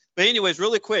 But anyways,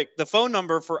 really quick, the phone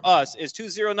number for us is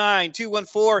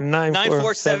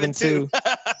 209-214-9472.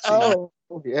 Oh,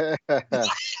 yeah.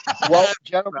 Well,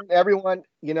 gentlemen, everyone,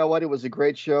 you know what? It was a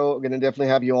great show. We're going to definitely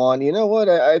have you on. You know what?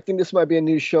 I think this might be a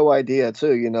new show idea,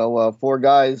 too. Four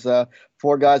guys in a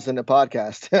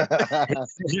podcast.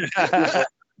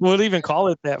 We'll even call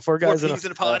it that. Four guys in a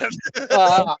pod.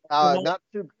 Not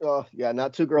two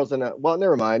girls in a. Well,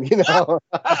 never mind. We're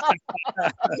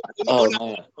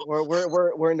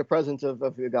in the presence of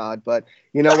God. But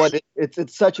you know what?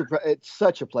 It's such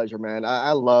a pleasure, man.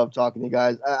 I love talking to you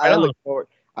guys. I look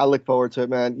forward to it,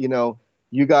 man. You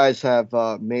guys have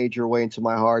made your way into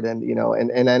my heart,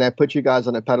 and I put you guys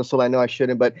on a pedestal. I know I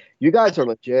shouldn't, but you guys are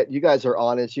legit. You guys are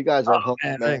honest. You guys are humble,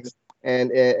 man.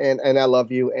 And I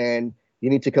love you. And you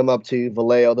need to come up to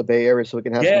Vallejo, the Bay Area, so we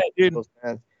can have some videos,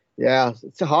 man. Yeah,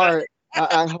 it's hard.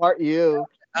 I heart you.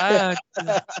 All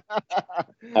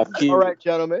right,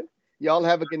 gentlemen. Y'all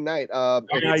have a good night.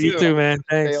 You too, man.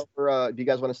 Thanks. Do you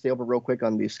guys want to stay over real quick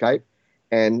on the Skype?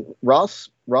 And Ross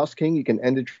King, you can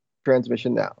end the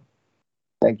transmission now.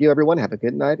 Thank you, everyone. Have a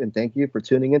good night, and thank you for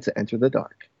tuning in to Enter the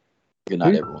Dark. Good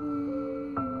night,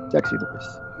 everyone. Sexy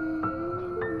voice.